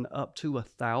 500, and up to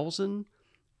 1,000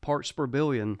 parts per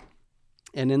billion.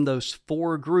 And in those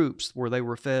 4 groups where they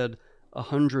were fed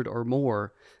 100 or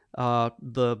more,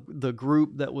 the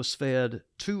group that was fed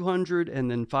 200 and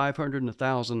then 500 and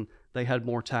 1,000, they had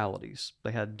mortalities.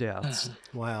 They had deaths.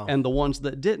 Wow. And the ones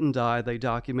that didn't die, they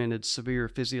documented severe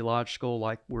physiological,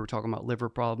 like we were talking about liver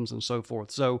problems and so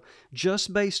forth. So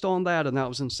just based on that, and that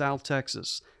was in South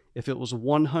Texas, if it was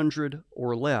 100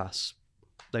 or less,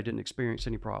 they didn't experience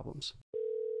any problems.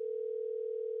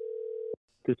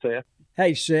 Good, Seth.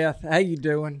 Hey, Seth, how you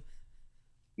doing?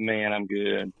 Man, I'm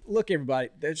good. Look, everybody,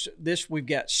 this we've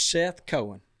got Seth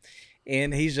Cohen,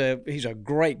 and he's a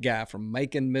great guy from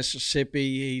Macon,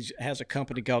 Mississippi. He has a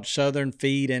company called Southern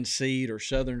Feed and Seed, or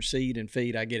Southern Seed and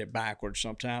Feed. I get it backwards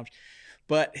sometimes,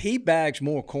 but he bags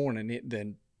more corn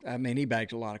than he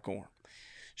bags a lot of corn.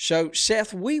 So,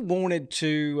 Seth, we wanted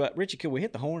to Richie, could we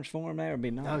hit the horns for him there? It'd be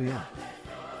nice. Oh, yeah.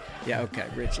 Yeah, okay,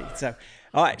 Richie. So,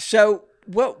 all right. So,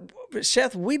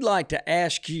 Seth, we'd like to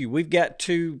ask you. We've got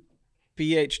two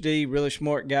PhD, really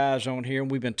smart guys on here, and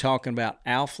we've been talking about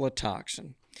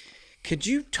aflatoxin. Could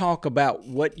you talk about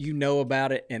what you know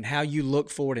about it and how you look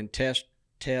for it and test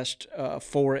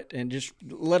for it, and just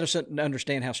let us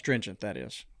understand how stringent that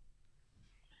is?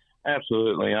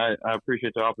 Absolutely. I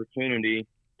appreciate the opportunity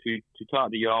to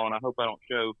talk to y'all, and I hope I don't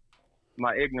show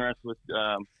my ignorance with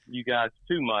you guys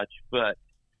too much. But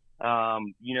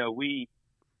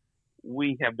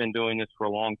we have been doing this for a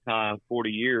long time,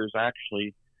 40 years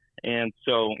actually, and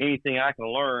so anything I can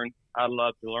learn, I'd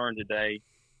love to learn today,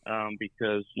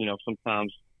 because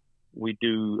sometimes we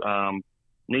do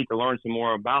need to learn some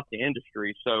more about the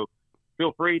industry. So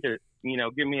feel free to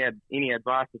give me any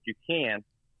advice that you can.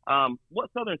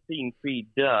 What Southern Seed and Feed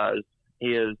does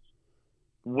is,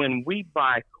 when we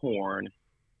buy corn,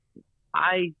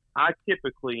 I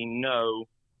typically know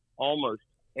almost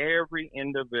every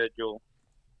individual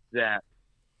that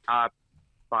I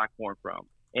buy corn from.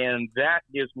 And that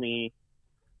gives me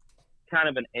kind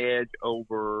of an edge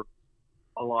over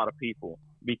a lot of people,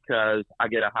 because I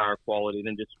get a higher quality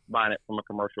than just buying it from a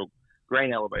commercial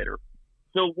grain elevator.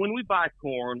 So when we buy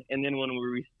corn, and then when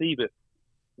we receive it,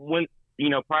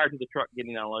 prior to the truck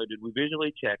getting unloaded, we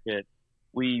visually check it.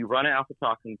 We run an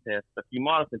aflatoxin test, a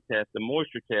fumonisin test, a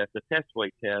moisture test, a test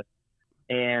weight test,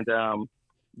 and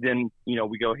then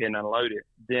we go ahead and unload it.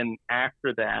 Then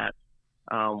after that,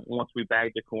 once we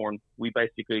bag the corn, we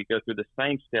basically go through the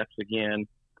same steps again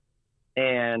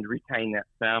and retain that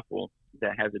sample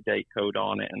that has a date code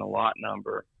on it and a lot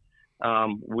number.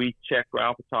 We check for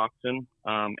aflatoxin,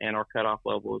 and our cutoff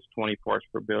level is 20 parts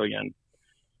per billion.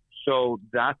 So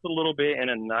that's a little bit in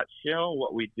a nutshell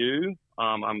what we do.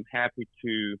 I'm happy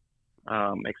to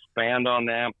expand on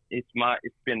that. It's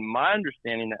been my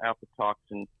understanding that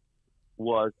aflatoxin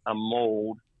was a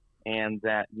mold, and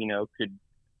that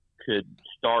could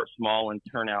start small and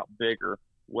turn out bigger,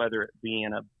 whether it be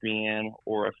in a bin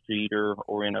or a feeder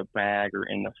or in a bag or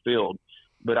in the field.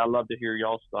 But I'd love to hear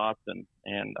y'all's thoughts and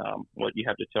what you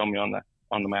have to tell me on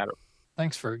the matter.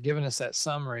 Thanks for giving us that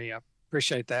summary. I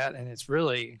appreciate that, and it's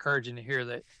really encouraging to hear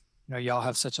that y'all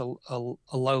have such a low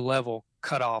level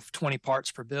cutoff, 20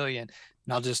 parts per billion.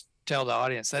 And I'll just tell the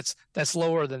audience that's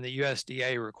lower than the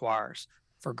USDA requires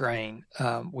for grain,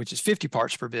 which is 50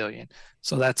 parts per billion.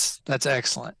 So that's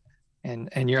excellent.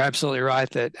 And you're absolutely right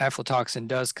that aflatoxin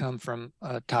does come from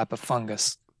a type of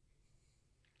fungus.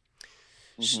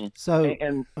 Mm-hmm. So,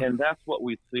 and that's what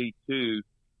we see too.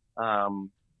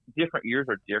 Different years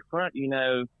are different.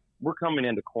 We're coming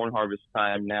into corn harvest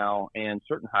time now, and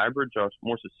certain hybrids are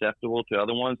more susceptible to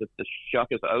other ones. If the shuck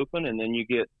is open and then you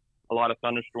get a lot of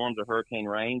thunderstorms or hurricane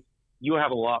rains, you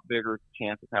have a lot bigger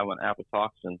chance of having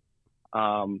aflatoxin.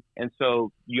 And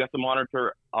so you have to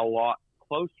monitor a lot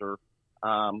closer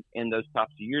in those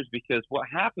types of years, because what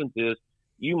happens is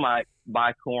you might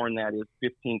buy corn that is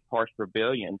 15 parts per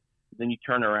billion, then you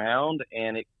turn around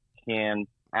and it can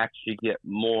actually get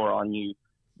more on you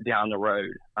down the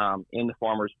road in the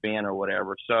farmer's bin or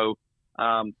whatever. So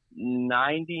 99%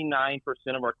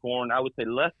 of our corn, I would say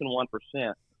less than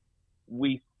 1%,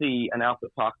 we see an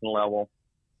aflatoxin level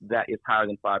that is higher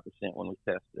than 5% when we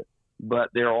test it. But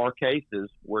there are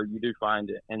cases where you do find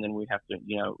it, and then we have to,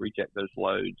 reject those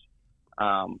loads.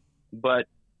 But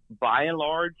by and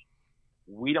large,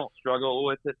 we don't struggle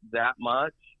with it that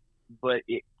much, but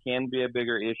it can be a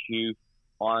bigger issue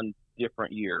on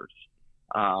different years.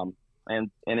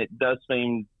 And it does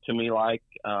seem to me like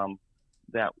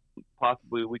that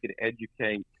possibly we could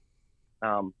educate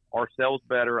ourselves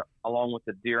better, along with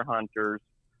the deer hunters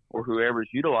or whoever's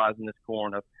utilizing this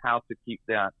corn, of how to keep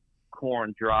that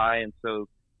corn dry, and so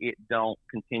it don't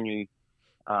continue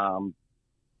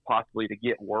possibly to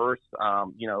get worse.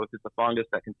 If it's a fungus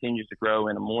that continues to grow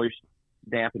in a moist,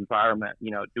 damp environment,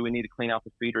 do we need to clean out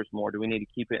the feeders more? Do we need to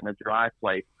keep it in a dry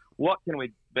place? What can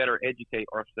we better educate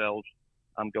ourselves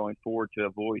going forward to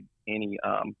avoid any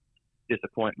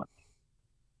disappointment?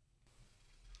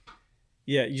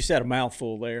 Yeah, you said a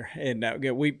mouthful there, and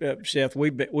Seth,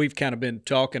 we've kind of been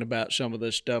talking about some of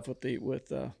this stuff with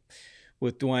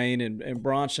Dwayne and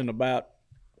Bronson about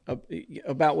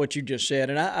about what you just said,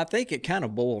 and I think it kind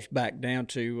of boils back down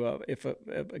to if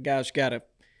a guy's got to,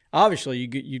 obviously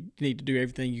you need to do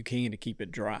everything you can to keep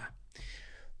it dry.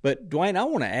 But Dwayne, I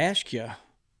want to ask you,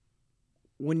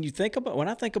 when I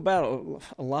think about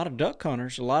a lot of duck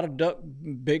hunters, a lot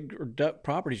of big duck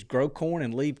properties grow corn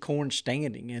and leave corn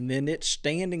standing, and then it's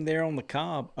standing there on the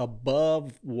cob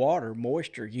above water,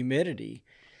 moisture, humidity.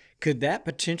 Could that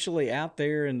potentially, out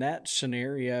there in that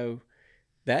scenario,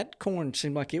 that corn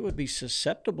seemed like it would be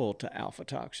susceptible to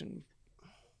aflatoxin?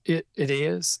 It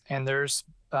is, and there's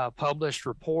published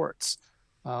reports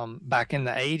back in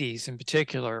the 80s in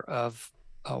particular of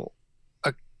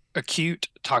acute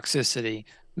toxicity,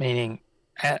 meaning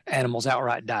animals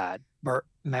outright died,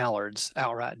 mallards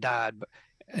outright died,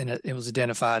 and it was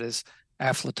identified as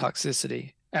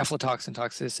aflatoxin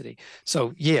toxicity.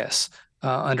 So yes,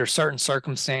 under certain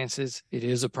circumstances, it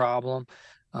is a problem.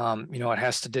 It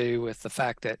has to do with the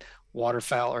fact that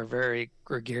waterfowl are very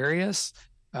gregarious,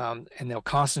 and they'll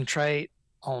concentrate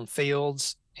on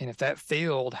fields. And if that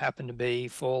field happened to be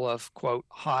full of, quote,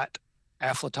 hot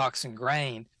aflatoxin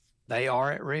grain, they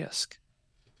are at risk.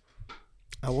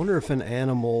 I wonder if an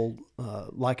animal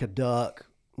like a duck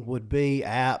would be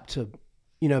apt to,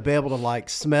 be able to like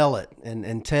smell it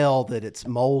and tell that it's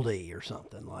moldy or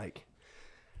something. Like,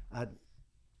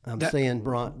 I'm seeing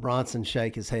Bronson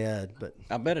shake his head, but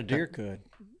I bet a deer could.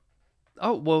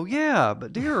 Oh, well, yeah,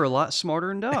 but deer are a lot smarter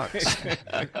than ducks.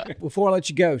 Before I let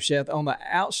you go, Seth, on the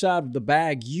outside of the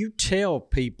bag, you tell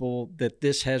people that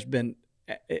this has been,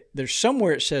 there's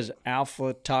somewhere it says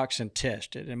aflatoxin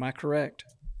tested. Am I correct?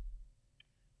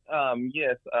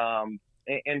 Yes.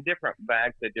 And different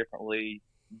bags say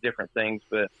different things,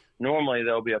 but normally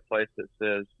there'll be a place that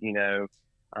says,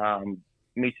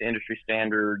 meets industry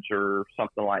standards or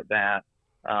something like that.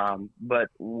 But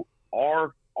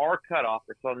our cutoff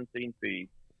for Southern Seed and Feed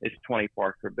is 20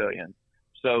 parts per billion.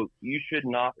 So you should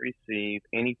not receive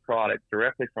any product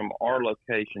directly from our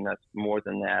location that's more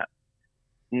than that.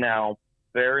 Now,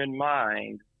 bear in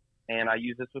mind, and I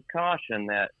use this with caution,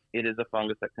 that it is a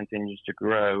fungus that continues to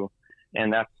grow,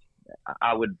 and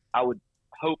I would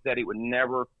hope that it would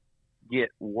never get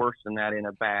worse than that in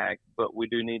a bag. But we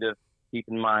do need to keep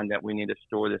in mind that we need to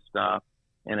store this stuff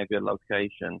in a good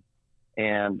location.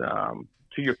 And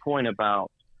to your point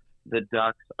about the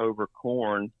ducks over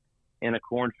corn in a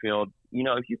cornfield,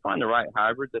 if you find the right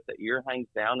hybrid that the ear hangs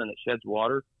down and it sheds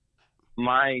water,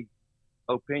 my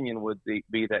opinion would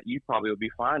be that you probably would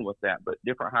be fine with that. But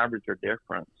different hybrids are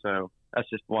different, so that's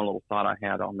just one little thought I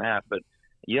had on that. But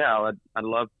yeah, I'd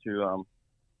love to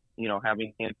have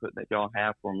any input that y'all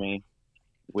have for me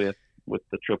with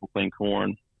the triple clean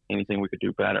corn. Anything we could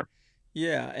do better.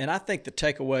 Yeah, and I think the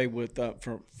takeaway with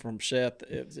from Seth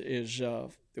is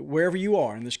wherever you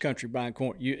are in this country buying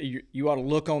corn, you ought to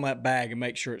look on that bag and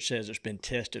make sure it says it's been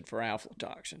tested for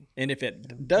aflatoxin. And if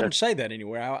it doesn't say that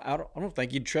anywhere, I don't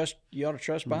think you ought to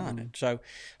trust buying it. So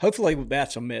hopefully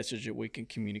that's a message that we can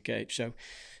communicate. So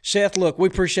Seth, look, we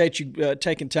appreciate you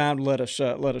taking time to let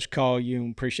us call you,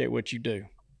 and appreciate what you do.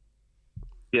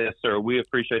 Yes, sir. We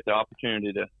appreciate the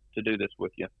opportunity to do this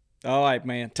with you. All right,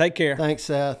 man. Take care. Thanks,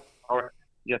 Seth. All right.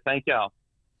 Yeah, thank y'all.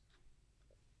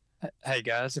 Hey,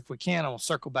 guys, if we can, I'll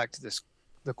circle back to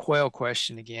the quail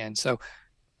question again. So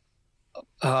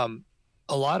a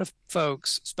lot of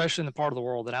folks, especially in the part of the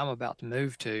world that I'm about to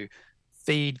move to,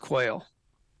 feed quail.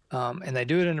 And they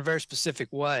do it in a very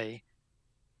specific way.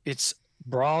 It's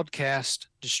broadcast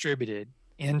distributed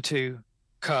into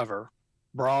cover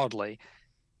broadly.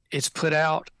 It's put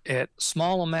out at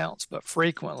small amounts but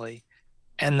frequently,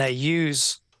 and they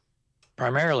use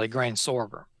primarily grain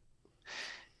sorghum.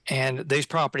 And these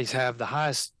properties have the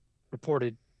highest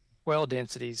reported quail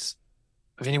densities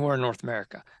of anywhere in North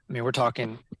America. I mean, we're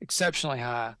talking exceptionally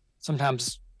high,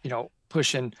 sometimes,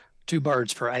 pushing 2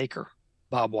 birds per acre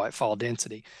bobwhite fall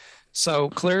density. So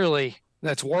clearly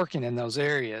that's working in those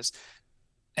areas.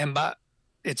 And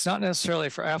it's not necessarily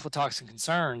for aflatoxin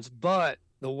concerns, but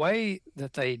the way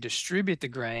that they distribute the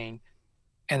grain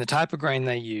and the type of grain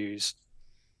they use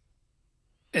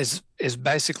is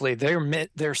basically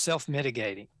they're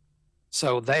self-mitigating.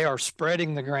 So they are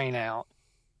spreading the grain out.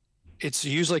 It's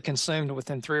usually consumed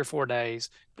within 3 or 4 days.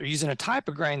 They're using a type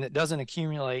of grain that doesn't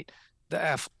accumulate the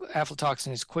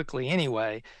aflatoxin as quickly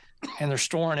anyway, and they're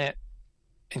storing it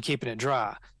and keeping it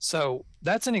dry. So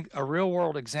that's a real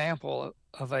world example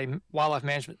of a wildlife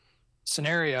management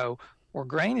scenario where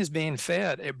grain is being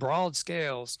fed at broad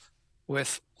scales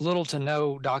with little to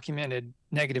no documented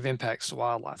negative impacts to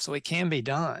wildlife. So it can be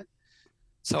done.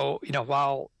 So,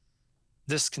 while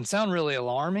this can sound really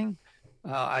alarming,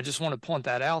 I just want to point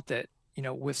that out that,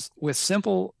 with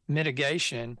simple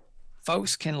mitigation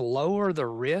folks can lower the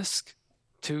risk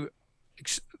to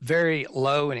very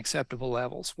low and acceptable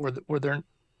levels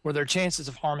where their chances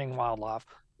of harming wildlife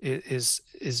is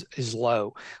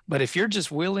low. But if you're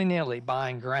just willy-nilly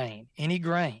buying grain, any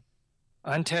grain,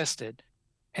 untested,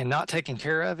 and not taking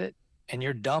care of it, and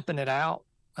you're dumping it out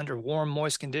under warm,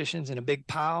 moist conditions in a big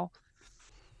pile,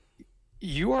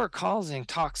 you are causing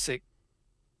toxicity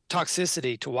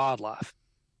to wildlife.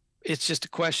 It's just a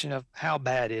question of how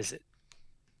bad is it.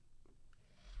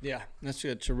 Yeah, that's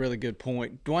a really good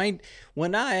point. Dwayne,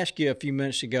 when I asked you a few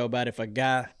minutes ago about if a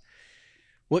guy,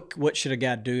 what should a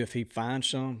guy do if he finds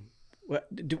some,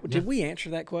 did we answer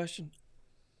that question?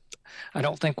 I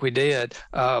don't think we did.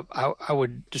 I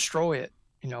would destroy it,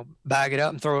 bag it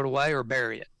up and throw it away, or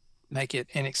bury it, make it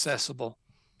inaccessible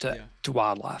to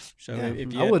wildlife. So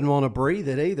I wouldn't want to breathe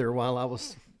it either while I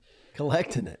was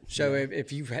collecting it. So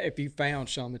if you found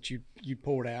some that you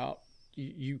poured out,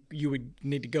 you would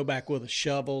need to go back with a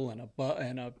shovel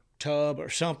and a tub or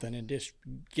something and just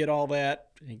get all that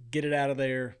and get it out of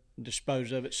there and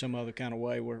dispose of it some other kind of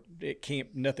way where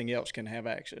nothing else can have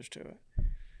access to it.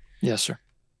 Yes, sir.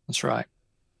 That's right.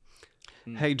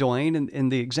 Hey, Dwayne, in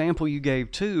the example you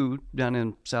gave too, down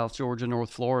in South Georgia,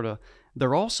 North Florida,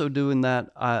 they're also doing that,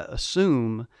 I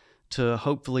assume, to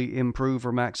hopefully improve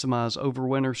or maximize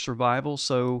overwinter survival.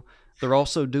 So they're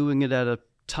also doing it at a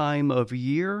time of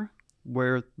year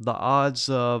where the odds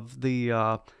of the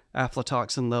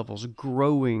aflatoxin levels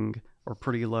growing are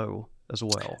pretty low as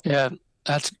well. Yeah,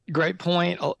 that's a great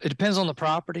point. It depends on the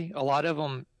property. A lot of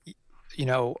them,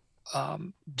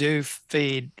 do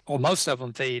feed, or most of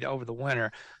them feed over the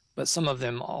winter, but some of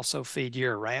them also feed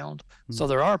year round. Mm-hmm. So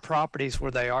there are properties where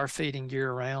they are feeding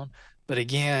year round, but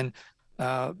again,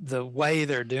 the way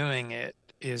they're doing it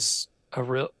is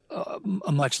a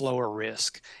much lower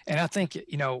risk. And I think,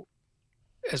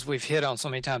 as we've hit on so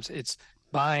many times, it's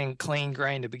buying clean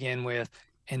grain to begin with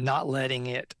and not letting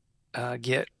it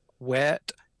get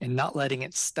wet and not letting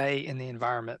it stay in the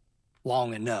environment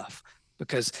long enough.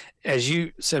 Because as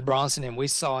you said, Bronson, and we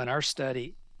saw in our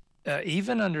study,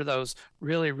 even under those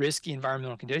really risky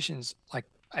environmental conditions like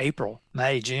April,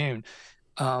 May, June,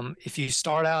 if you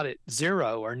start out at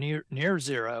 0 or near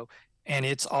 0 and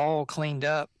it's all cleaned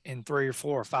up in 3 or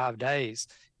 4 or 5 days,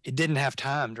 it didn't have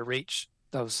time to reach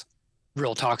those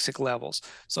real toxic levels.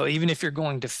 So even if you're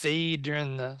going to feed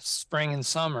during the spring and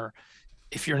summer,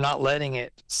 if you're not letting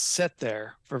it sit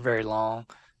there for very long,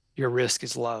 your risk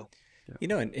is low.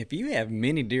 And if you have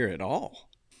many deer at all,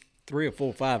 3 or 4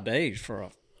 or 5 days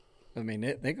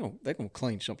they're gonna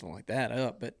clean something like that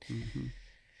up. But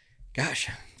gosh,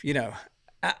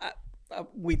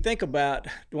 we think about,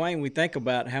 Dwayne, we think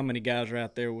about how many guys are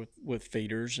out there with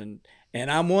feeders, and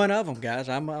I'm one of them, guys.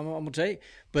 I'm gonna tell you.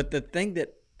 But the thing the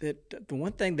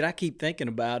one thing that I keep thinking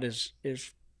about is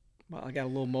well, I got a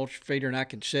little mulch feeder and I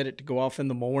can set it to go off in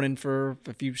the morning for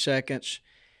a few seconds,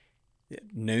 at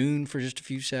noon for just a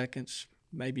few seconds,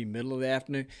 maybe middle of the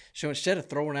afternoon. So instead of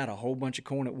throwing out a whole bunch of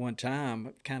corn at one time,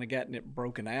 I've kind of gotten it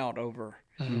broken out over,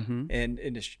 and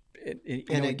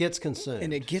it gets consumed.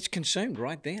 And it gets consumed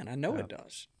right then. I know it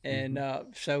does. And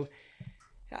so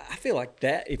I feel like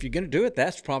that if you're going to do it,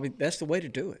 that's the way to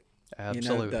do it.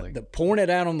 Absolutely. The pouring it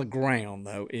out on the ground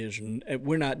though is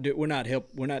we're not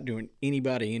doing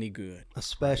anybody any good,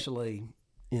 especially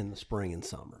in the spring and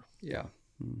summer. Yeah.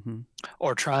 Mm-hmm.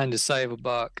 Or trying to save a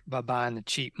buck by buying the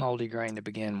cheap moldy grain to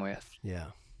begin with. Yeah.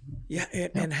 Yeah,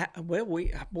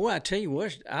 I tell you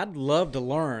what, I'd love to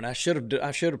learn. I should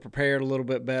have prepared a little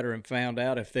bit better and found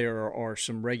out if there are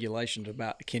some regulations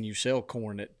about can you sell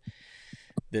corn that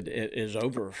is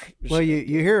over. Well,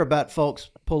 you hear about folks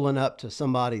pulling up to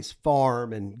somebody's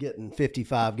farm and getting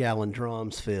 55-gallon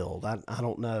drums filled. I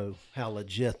don't know how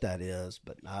legit that is,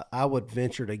 but I would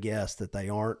venture to guess that they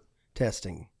aren't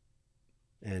testing,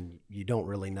 and you don't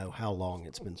really know how long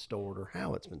it's been stored or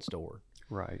how it's been stored.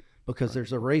 Right. Because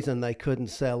there's a reason they couldn't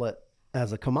sell it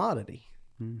as a commodity.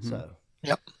 Mm-hmm. So,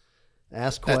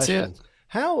 ask questions.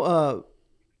 How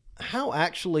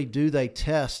actually do they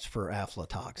test for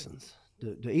aflatoxins?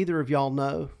 Do either of y'all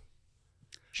know?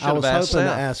 I was hoping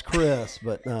to ask Chris,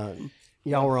 but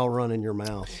y'all were all running your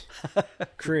mouths.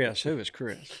 Chris, who is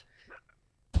Chris?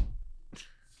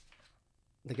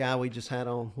 The guy we just had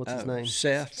on. What's his name?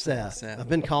 Seth. I've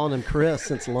been calling him Chris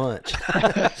since lunch.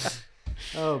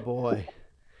 Oh boy.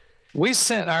 We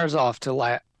sent ours off to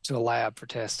a lab for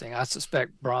testing. I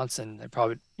suspect Bronson,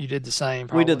 you did the same.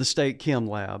 We did the state chem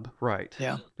lab, right?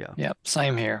 Yeah.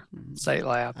 Same here, state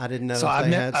lab. I didn't know if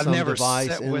they had some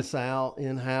device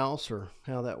in-house or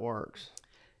how that works.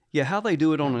 Yeah, how they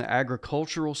do it on an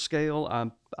agricultural scale,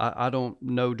 I don't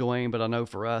know, Dwayne, but I know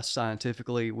for us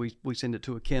scientifically, we send it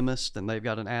to a chemist and they've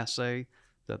got an assay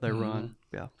that they run.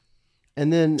 Yeah.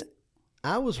 And then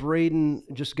I was reading,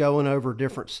 just going over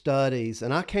different studies,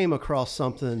 and I came across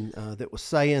something that was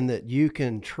saying that you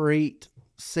can treat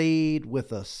seed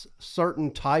with a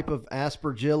certain type of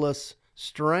Aspergillus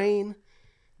strain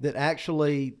that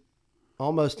actually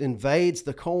almost invades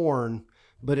the corn,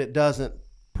 but it doesn't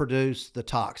produce the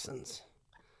toxins.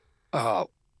 Oh,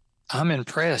 I'm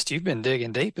impressed. You've been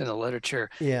digging deep in the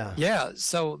literature. Yeah. Yeah.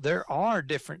 So there are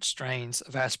different strains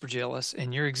of Aspergillus,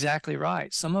 and you're exactly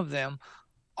right. Some of them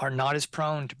are not as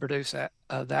prone to produce the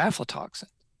aflatoxin.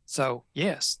 So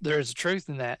yes, there's a truth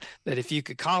in that if you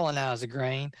could colonize a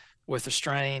grain with a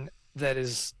strain that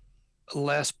is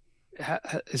less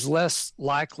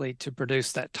likely to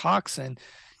produce that toxin,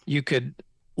 you could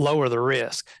lower the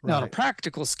risk. Now, on a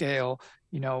practical scale,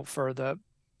 for the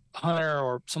hunter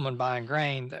or someone buying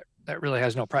grain, that really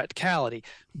has no practicality,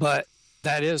 but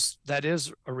that is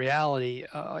a reality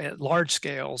at large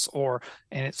scales,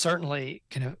 and it certainly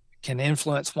can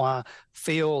influence why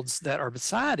fields that are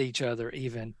beside each other,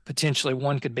 even potentially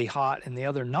one could be hot and the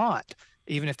other not,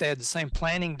 even if they had the same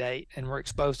planting date and were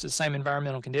exposed to the same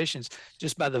environmental conditions.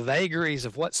 Just by the vagaries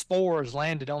of what spores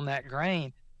landed on that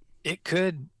grain, it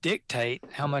could dictate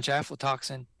how much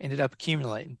aflatoxin ended up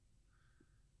accumulating.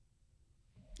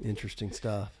 Interesting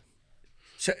stuff.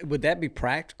 So would that be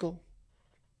practical?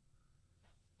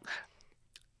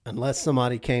 Unless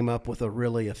somebody came up with a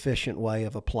really efficient way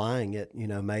of applying it,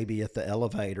 maybe at the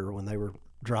elevator when they were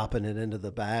dropping it into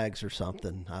the bags or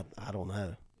something. I don't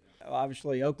know.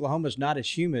 Obviously, Oklahoma's not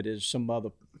as humid as some other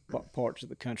parts of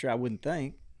the country, I wouldn't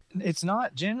think. It's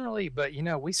not generally, but,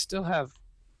 we still have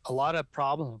a lot of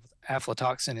problems with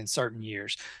aflatoxin in certain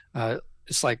years.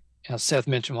 It's like Seth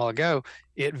mentioned a while ago,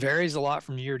 it varies a lot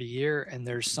from year to year, and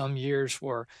there's some years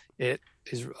where it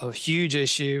is a huge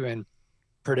issue and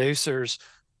producers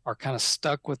are kind of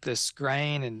stuck with this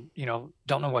grain and,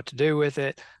 don't know what to do with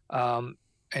it. And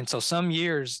so some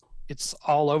years it's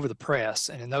all over the press.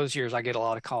 And in those years, I get a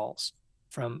lot of calls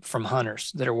from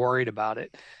hunters that are worried about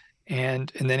it.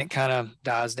 And then it kind of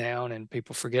dies down and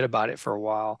people forget about it for a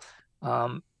while.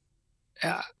 My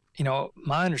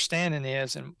understanding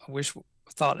is, and I wish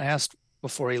thought and asked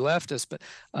before he left us, but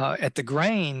at the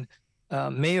grain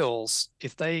mills,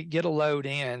 if they get a load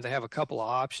in, they have a couple of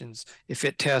options. If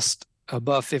it tests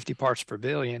above 50 parts per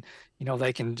billion,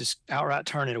 they can just outright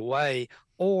turn it away,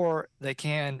 or they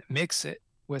can mix it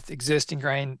with existing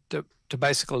grain to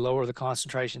basically lower the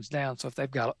concentrations down. So if they've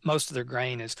got most of their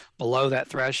grain is below that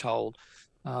threshold,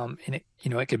 and it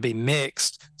could be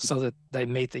mixed so that they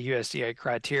meet the USDA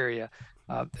criteria.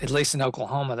 At least in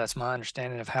Oklahoma, that's my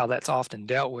understanding of how that's often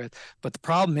dealt with. But the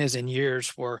problem is in years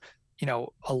where,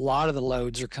 a lot of the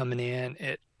loads are coming in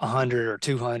at 100 or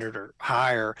 200 or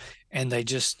higher, and they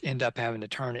just end up having to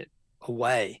turn it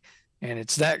away. And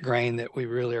it's that grain that we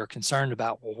really are concerned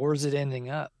about. Well, where's it ending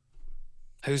up?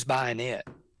 Who's buying it?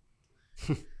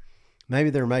 Maybe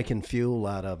they're making fuel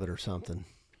out of it or something.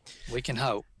 We can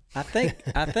hope. I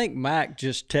think Mike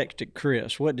just texted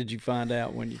Chris. What did you find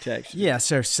out when you texted? Yeah,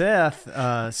 so Seth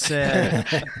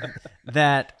said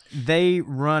that they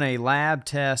run a lab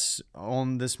test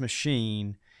on this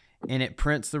machine, and it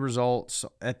prints the results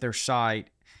at their site.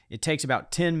 It takes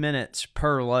about 10 minutes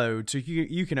per load. So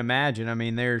you can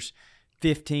imagine, there's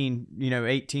 15,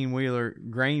 18-wheeler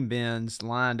grain bins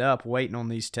lined up waiting on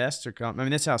these tests to come.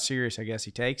 That's how serious I guess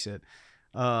he takes it.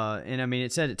 And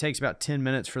it said it takes about 10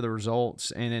 minutes for the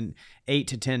results and then $8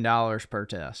 to $10 per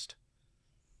test.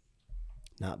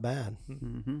 Not bad.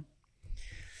 Mm-hmm.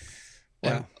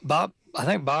 Well, Bob, I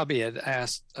think Bobby had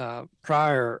asked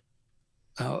prior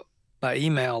by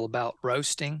email about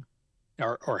roasting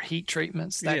or heat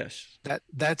treatments. Yes.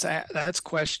 That's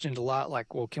questioned a lot.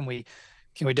 Like, well, can we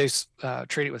do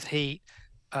treat it with heat?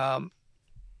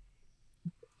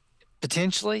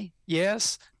 Potentially,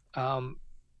 yes.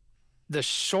 The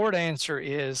short answer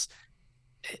is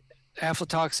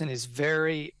aflatoxin is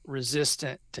very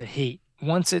resistant to heat.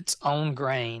 Once it's on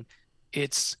grain,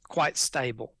 it's quite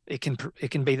stable. It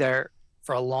can be there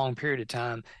for a long period of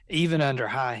time, even under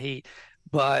high heat.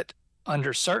 But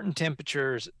under certain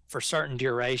temperatures, for certain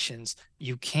durations,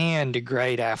 you can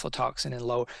degrade aflatoxin and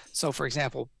lower. So, for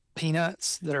example,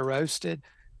 peanuts that are roasted,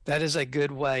 that is a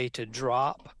good way to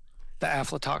drop the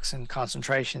aflatoxin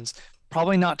concentrations,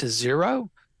 probably not to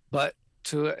zero, but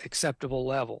to acceptable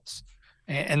levels.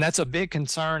 And that's a big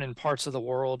concern in parts of the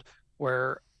world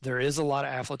where there is a lot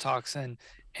of aflatoxin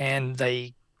and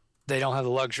they don't have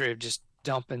the luxury of just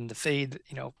dumping the feed.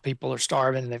 People are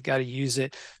starving and they've got to use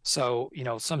it. So,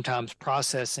 sometimes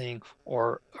processing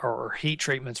or heat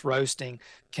treatments, roasting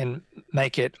can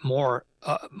make it a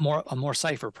more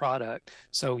safer product.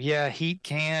 So yeah, heat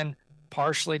can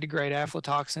partially degrade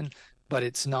aflatoxin, but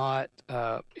it's not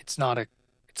a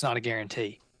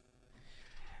guarantee.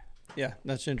 Yeah,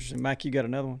 that's interesting. Mike, you got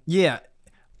another one? Yeah.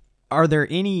 Are there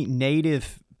any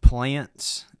native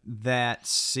plants that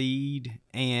seed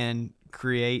and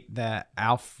create that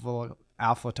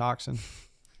aflatoxin?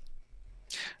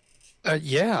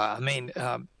 Yeah, I mean,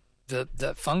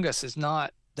 the fungus is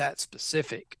not that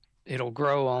specific. It'll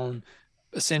grow on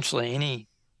essentially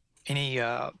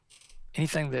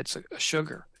anything that's a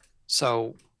sugar.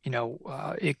 So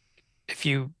if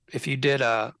you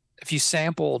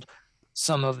sampled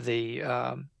some of the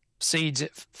seeds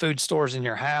at food stores in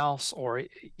your house, or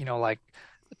like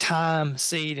thyme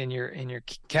seed in your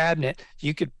cabinet,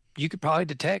 you could probably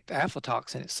detect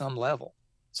aflatoxin at some level.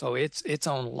 So it's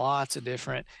on lots of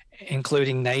different,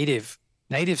 including native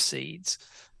seeds.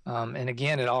 And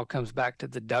again, it all comes back to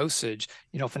the dosage.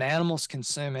 If an animal's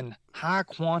consuming high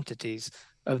quantities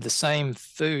of the same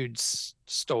food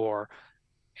store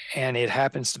and it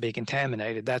happens to be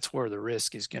contaminated, that's where the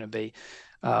risk is going to be.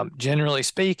 Generally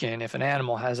speaking, if an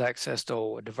animal has access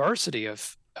to a diversity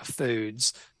of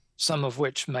foods, some of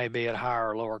which may be at higher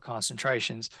or lower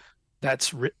concentrations,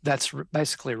 that's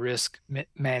basically risk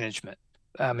management.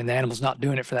 I mean, the animal's not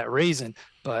doing it for that reason,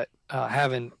 but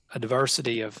having a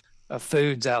diversity of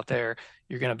foods out there,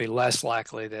 you're going to be less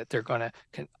likely that they're going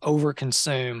to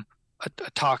overconsume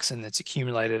a toxin that's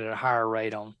accumulated at a higher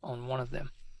rate on one of them.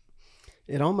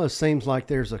 It almost seems like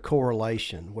there's a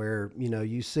correlation where,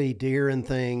 you see deer and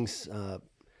things,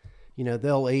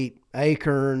 they'll eat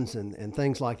acorns and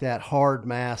things like that, hard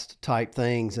mast type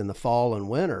things in the fall and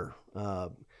winter.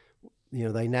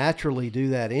 They naturally do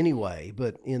that anyway,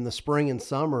 but in the spring and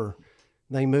summer,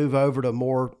 they move over to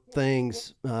more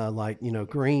things like,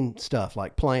 green stuff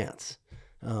like plants.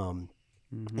 And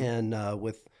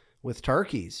with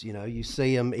turkeys, you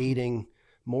see them eating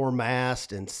more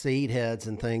mast and seed heads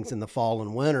and things in the fall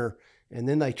and winter, and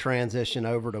then they transition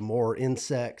over to more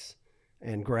insects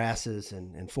and grasses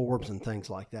and forbs and things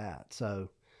like that. So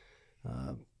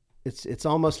it's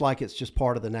almost like it's just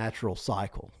part of the natural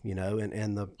cycle,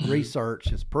 and the research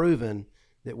has proven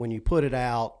that when you put it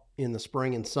out in the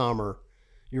spring and summer,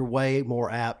 you're way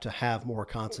more apt to have more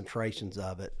concentrations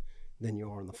of it than you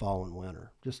are in the fall and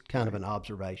winter. Just kind of an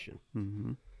observation.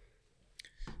 Mm-hmm.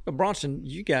 Well, Bronson,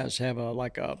 you guys have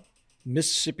a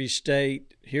Mississippi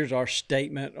State, here's our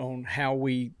statement on how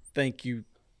we think you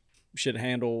should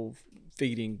handle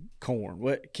feeding corn.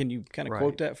 What can you kind of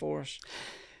quote that for us?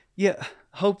 Yeah,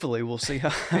 hopefully we'll see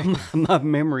how my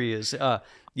memory is.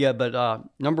 But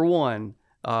number one,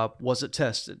 was it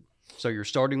tested? So you're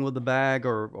starting with a bag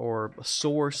or a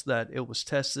source that it was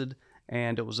tested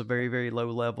and it was a very, very low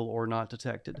level or not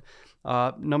detected.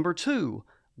 Number two,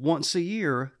 once a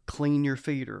year, clean your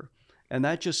feeder. And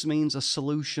that just means a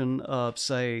solution of,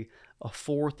 say, a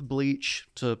fourth bleach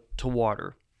to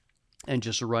water and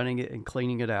just running it and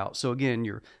cleaning it out. So again,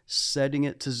 you're setting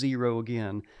it to zero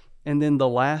again. And then the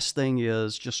last thing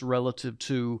is just relative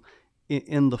to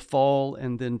in the fall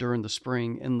and then during the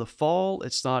spring. In the fall,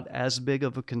 it's not as big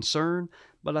of a concern,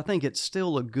 but I think it's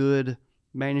still a good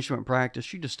management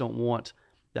practice. You just don't want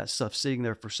that stuff sitting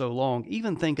there for so long.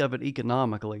 Even think of it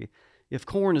economically. If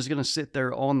corn is going to sit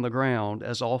there on the ground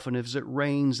as often as it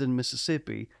rains in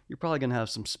Mississippi, you're probably going to have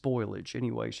some spoilage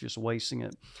anyways, just wasting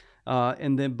it.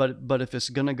 But if it's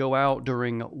going to go out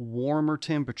during warmer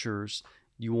temperatures,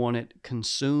 you want it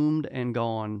consumed and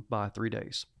gone by 3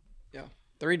 days. Yeah,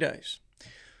 3 days.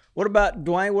 What about,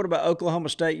 Dwayne, what about Oklahoma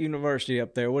State University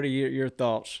up there? What are your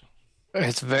thoughts?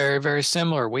 It's very, very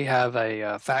similar. We have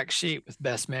a fact sheet with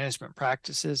best management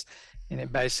practices, and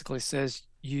it basically says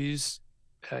use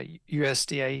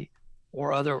USDA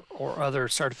or other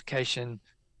certification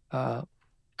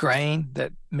grain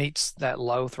that meets that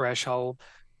low threshold.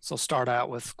 So start out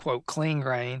with, quote, clean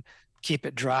grain, keep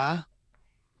it dry,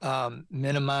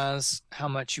 minimize how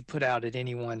much you put out at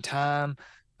any one time.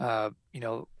 I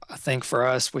think for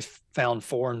us, we found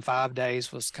 4 and 5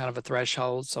 days was kind of a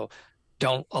threshold. So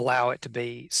don't allow it to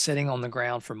be sitting on the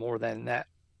ground for more than that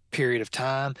period of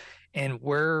time. And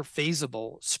where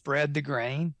feasible, spread the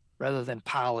grain rather than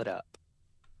pile it up.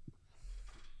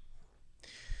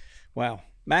 Wow.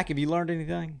 Mac, have you learned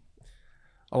anything?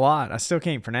 A lot. I still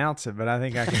can't pronounce it, but I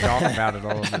think I can talk about it a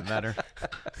little bit better.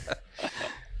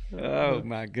 Oh,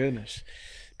 my goodness.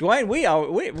 Dwayne,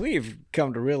 we've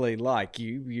come to really like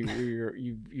you.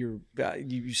 You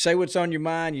say what's on your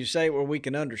mind. You say it where we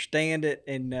can understand it,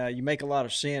 and you make a lot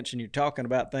of sense. And you're talking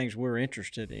about things we're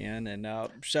interested in. And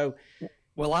so,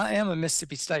 well, I am a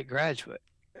Mississippi State graduate.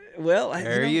 Well,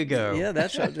 there you go. Yeah,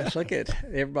 that's just look at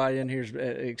everybody in here's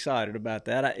excited about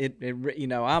that.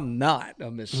 I'm not a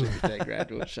Mississippi State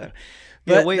graduate, so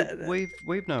yeah,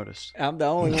 we've noticed. I'm the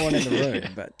only one in the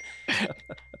room, but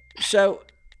so.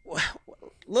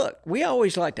 Look, we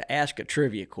always like to ask a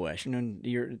trivia question,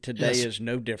 and today is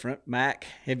no different. Mac,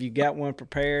 have you got one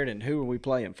prepared, and who are we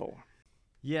playing for?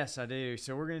 Yes, I do.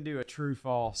 So we're going to do a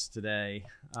true-false today,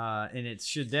 and it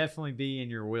should definitely be in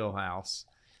your wheelhouse.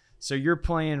 So you're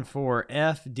playing for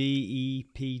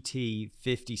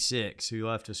FDEPT56, who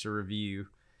left us a review.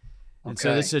 And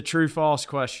so this is a true-false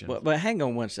question. But hang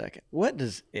on one second.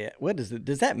 Does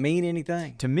that mean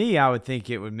anything? To me, I would think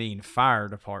it would mean fire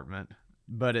department.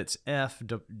 But it's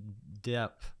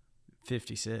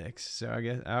FDEP56, so I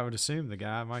guess I would assume the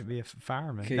guy might be a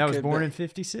fireman. That was born in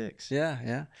 56.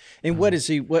 Yeah. And what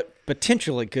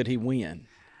potentially could he win?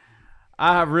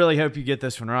 I really hope you get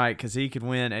this one right, because he could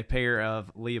win a pair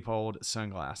of Leopold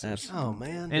sunglasses. Oh,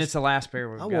 man. And it's the last pair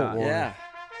we've got. Yeah.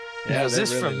 Yeah, is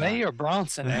this from me or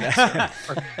Bronson?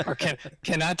 or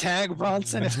can I tag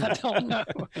Bronson if I don't know?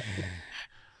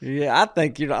 Yeah, I don't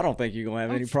think you're gonna have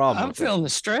any problem. I'm feeling the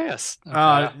stress.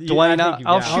 Dwayne,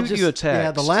 I'll shoot you a text. Yeah,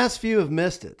 the last few have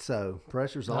missed it, so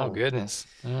pressure's on. Oh goodness.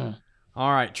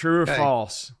 All right, true or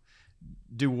false?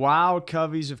 Do wild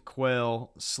coveys of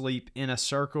quail sleep in a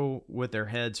circle with their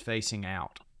heads facing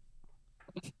out?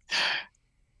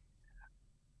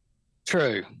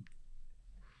 True.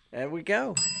 There we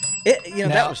go.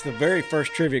 That was the very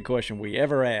first trivia question we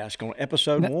ever asked on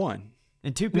episode 1.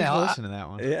 And 2 people listen to that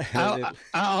one. Yeah, I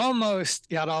almost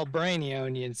got all brainy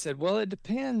on you and said, well, it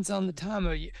depends on the time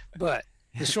of year. But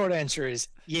the short answer is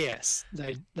yes,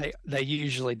 they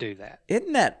usually do that.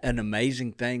 Isn't that an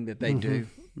amazing thing that they do?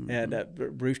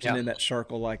 Roosting in that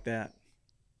circle like that.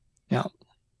 Yeah.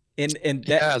 And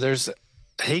there's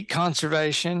heat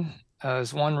conservation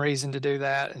is one reason to do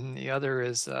that. And the other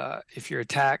is if you're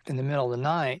attacked in the middle of the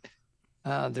night,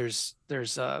 there's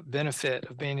a benefit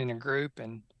of being in a group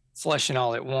and fleshing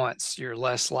all at once. You're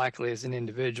less likely as an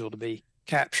individual to be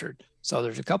captured. So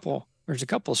there's a couple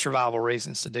of survival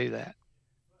reasons to do that.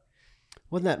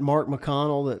 Wasn't that Mark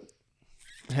McConnell that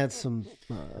had some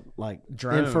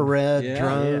drone. Infrared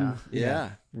drone?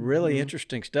 Yeah. Really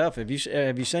interesting stuff. Have you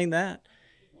seen that?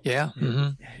 Yeah.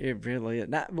 It really is.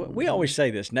 Now, we always say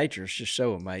this, nature is just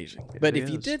so amazing. But if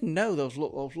you didn't know, those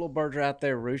little birds are out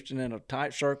there roosting in a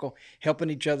tight circle, helping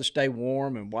each other stay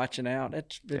warm and watching out.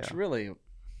 It's really,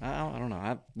 I don't know.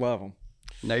 I love them.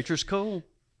 Nature's cool.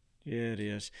 Yeah, it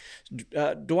is.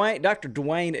 Dr.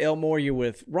 Dwayne Elmore, you're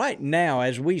with, right now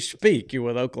as we speak, you're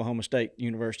with Oklahoma State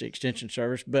University Extension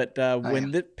Service. But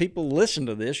when people listen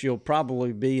to this, you'll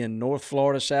probably be in North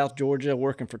Florida, South Georgia,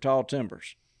 working for Tall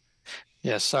Timbers.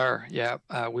 Yes, sir. Yeah.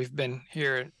 We've been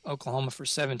here in Oklahoma for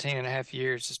 17 and a half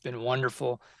years. It's been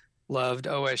wonderful. Loved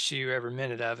OSU every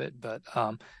minute of it. But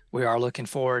we are looking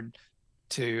forward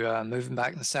to moving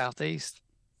back in the Southeast.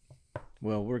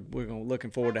 Well, we're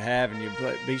looking forward to having you.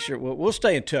 But be sure we'll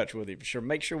stay in touch with you for sure.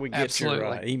 Make sure we get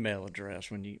your email address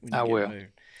when you get moved.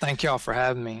 Thank y'all for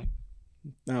having me.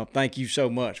 No, thank you so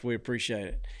much. We appreciate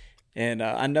it. And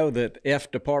I know that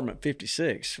F Department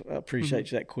 56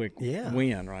 appreciates that quick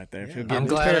win right there. Yeah. I'm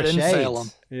glad I didn't fail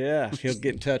him. Yeah, if he'll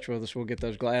get in touch with us, we'll get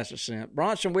those glasses sent.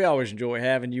 Bronson, we always enjoy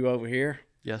having you over here.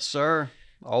 Yes, sir.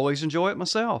 Always enjoy it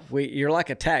myself. You're like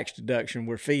a tax deduction.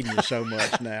 We're feeding you so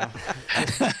much now.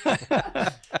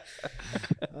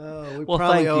 We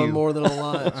probably owe him more than a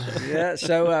lunch. Yeah.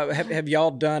 So have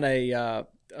y'all done a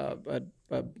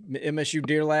MSU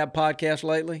Deer Lab podcast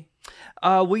lately?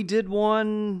 We did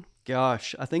one.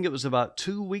 Gosh, I think it was about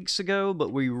 2 weeks ago,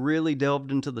 but we really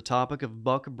delved into the topic of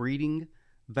buck breeding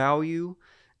value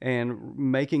and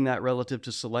making that relative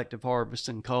to selective harvest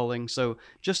and culling. So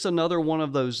just another one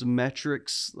of those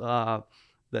metrics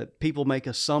that people make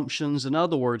assumptions. In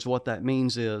other words, what that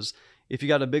means is if you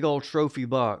got a big old trophy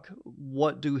buck,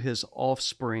 what do his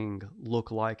offspring look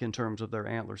like in terms of their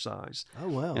antler size? Oh,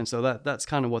 wow. And so that's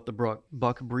kind of what the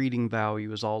buck breeding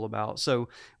value is all about. So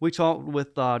we talked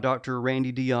with Dr.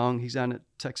 Randy DeYoung. He's down at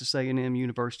Texas A&M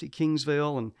University,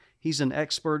 Kingsville, and he's an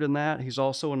expert in that. He's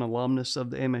also an alumnus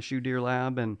of the MSU Deer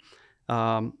Lab, and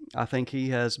I think he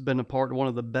has been a part of one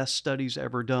of the best studies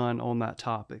ever done on that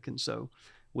topic. And so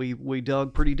we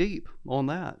dug pretty deep on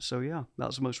that. So, yeah, that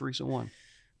was the most recent one.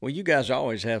 Well, you guys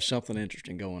always have something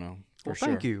interesting going on. For sure.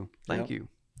 Thank you. Thank you.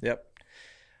 Yep.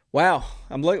 Wow.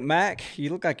 I'm looking, Mac, you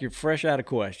look like you're fresh out of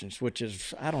questions, which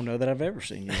is, I don't know that I've ever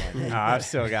seen you like that. I've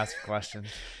still got some questions.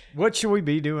 What should we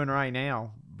be doing right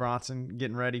now, Bronson?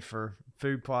 Getting ready for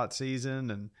food plot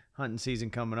season and hunting season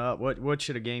coming up. What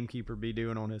should a gamekeeper be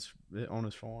doing on his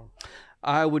farm?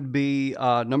 I would be,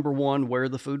 number one, where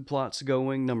the food plot's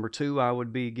going. Number two, I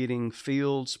would be getting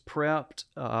fields prepped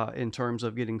in terms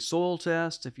of getting soil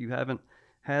tests. If you haven't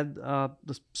had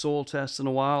the soil tests in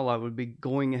a while, I would be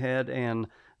going ahead and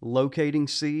locating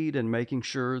seed and making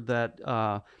sure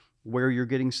that where you're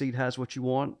getting seed has what you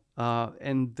want.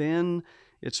 And then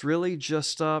it's really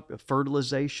just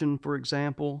fertilization, for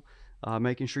example,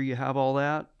 making sure you have all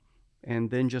that.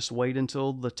 And then just wait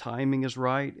until the timing is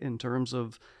right in terms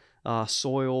of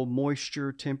soil,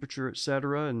 moisture, temperature,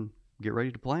 etc., and get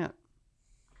ready to plant.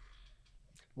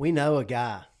 We know a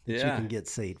guy that Yeah. you can get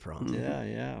seed from.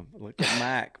 Yeah. Look at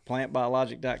Mac.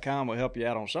 PlantBiologic.com will help you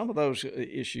out on some of those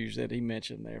issues that he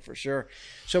mentioned there for sure.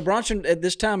 So, Bronson, at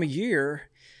this time of year,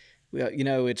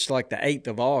 it's like the 8th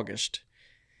of August.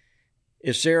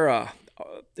 Is there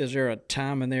a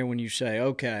time in there when you say,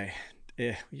 okay,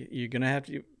 you're going to have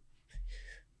to...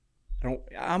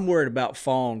 I'm worried about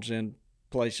fawns in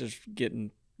places getting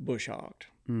bush hogged.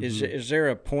 Mm-hmm. Is there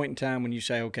a point in time when you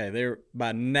say, okay,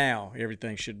 by now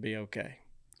everything should be okay?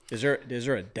 Is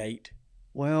there a date?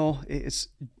 Well,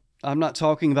 I'm not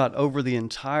talking about over the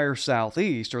entire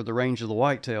Southeast or the range of the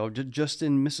whitetail. Just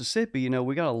in Mississippi,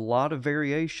 we got a lot of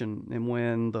variation in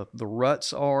when the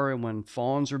ruts are and when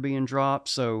fawns are being dropped.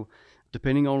 So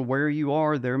depending on where you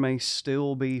are, there may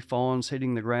still be fawns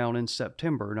hitting the ground in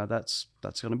September. Now that's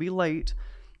going to be late,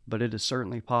 but it is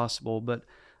certainly possible. But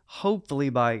hopefully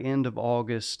by end of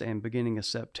August and beginning of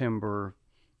September,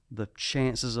 the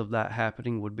chances of that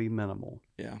happening would be minimal.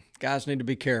 Yeah, guys need to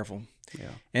be careful.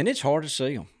 Yeah, and it's hard to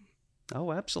see them.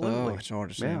 Oh, absolutely. Oh, it's hard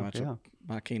to see them. Yeah.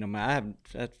 I can't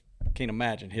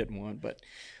imagine hitting one, but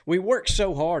we work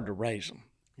so hard to raise them.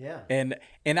 Yeah. And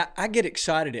I get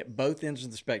excited at both ends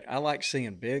of the spectrum. I like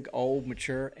seeing big, old,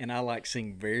 mature, and I like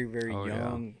seeing very, very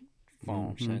young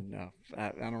fawns. Mm-hmm. And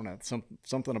I don't know,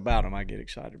 something about them I get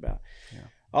excited about. Yeah.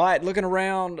 All right, looking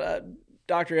around,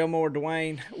 Dr. Elmore,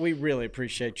 Dwayne, we really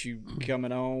appreciate you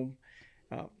coming on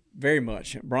very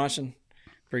much. Bronson,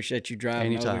 appreciate you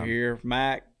driving Anytime. over here.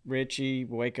 Mac, Richie,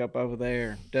 wake up over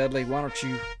there. Dudley, why don't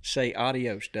you say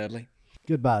adios, Dudley?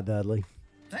 Goodbye, Dudley.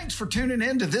 Thanks for tuning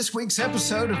in to this week's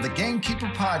episode of the Gamekeeper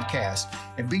Podcast,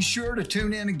 and be sure to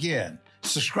tune in again.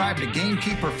 Subscribe to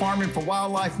Gamekeeper Farming for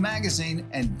Wildlife magazine,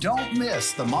 and don't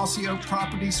miss the Mossy Oak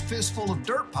Properties Fistful of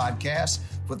Dirt podcast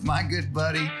with my good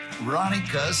buddy, Ronnie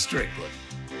Cuz Strickland.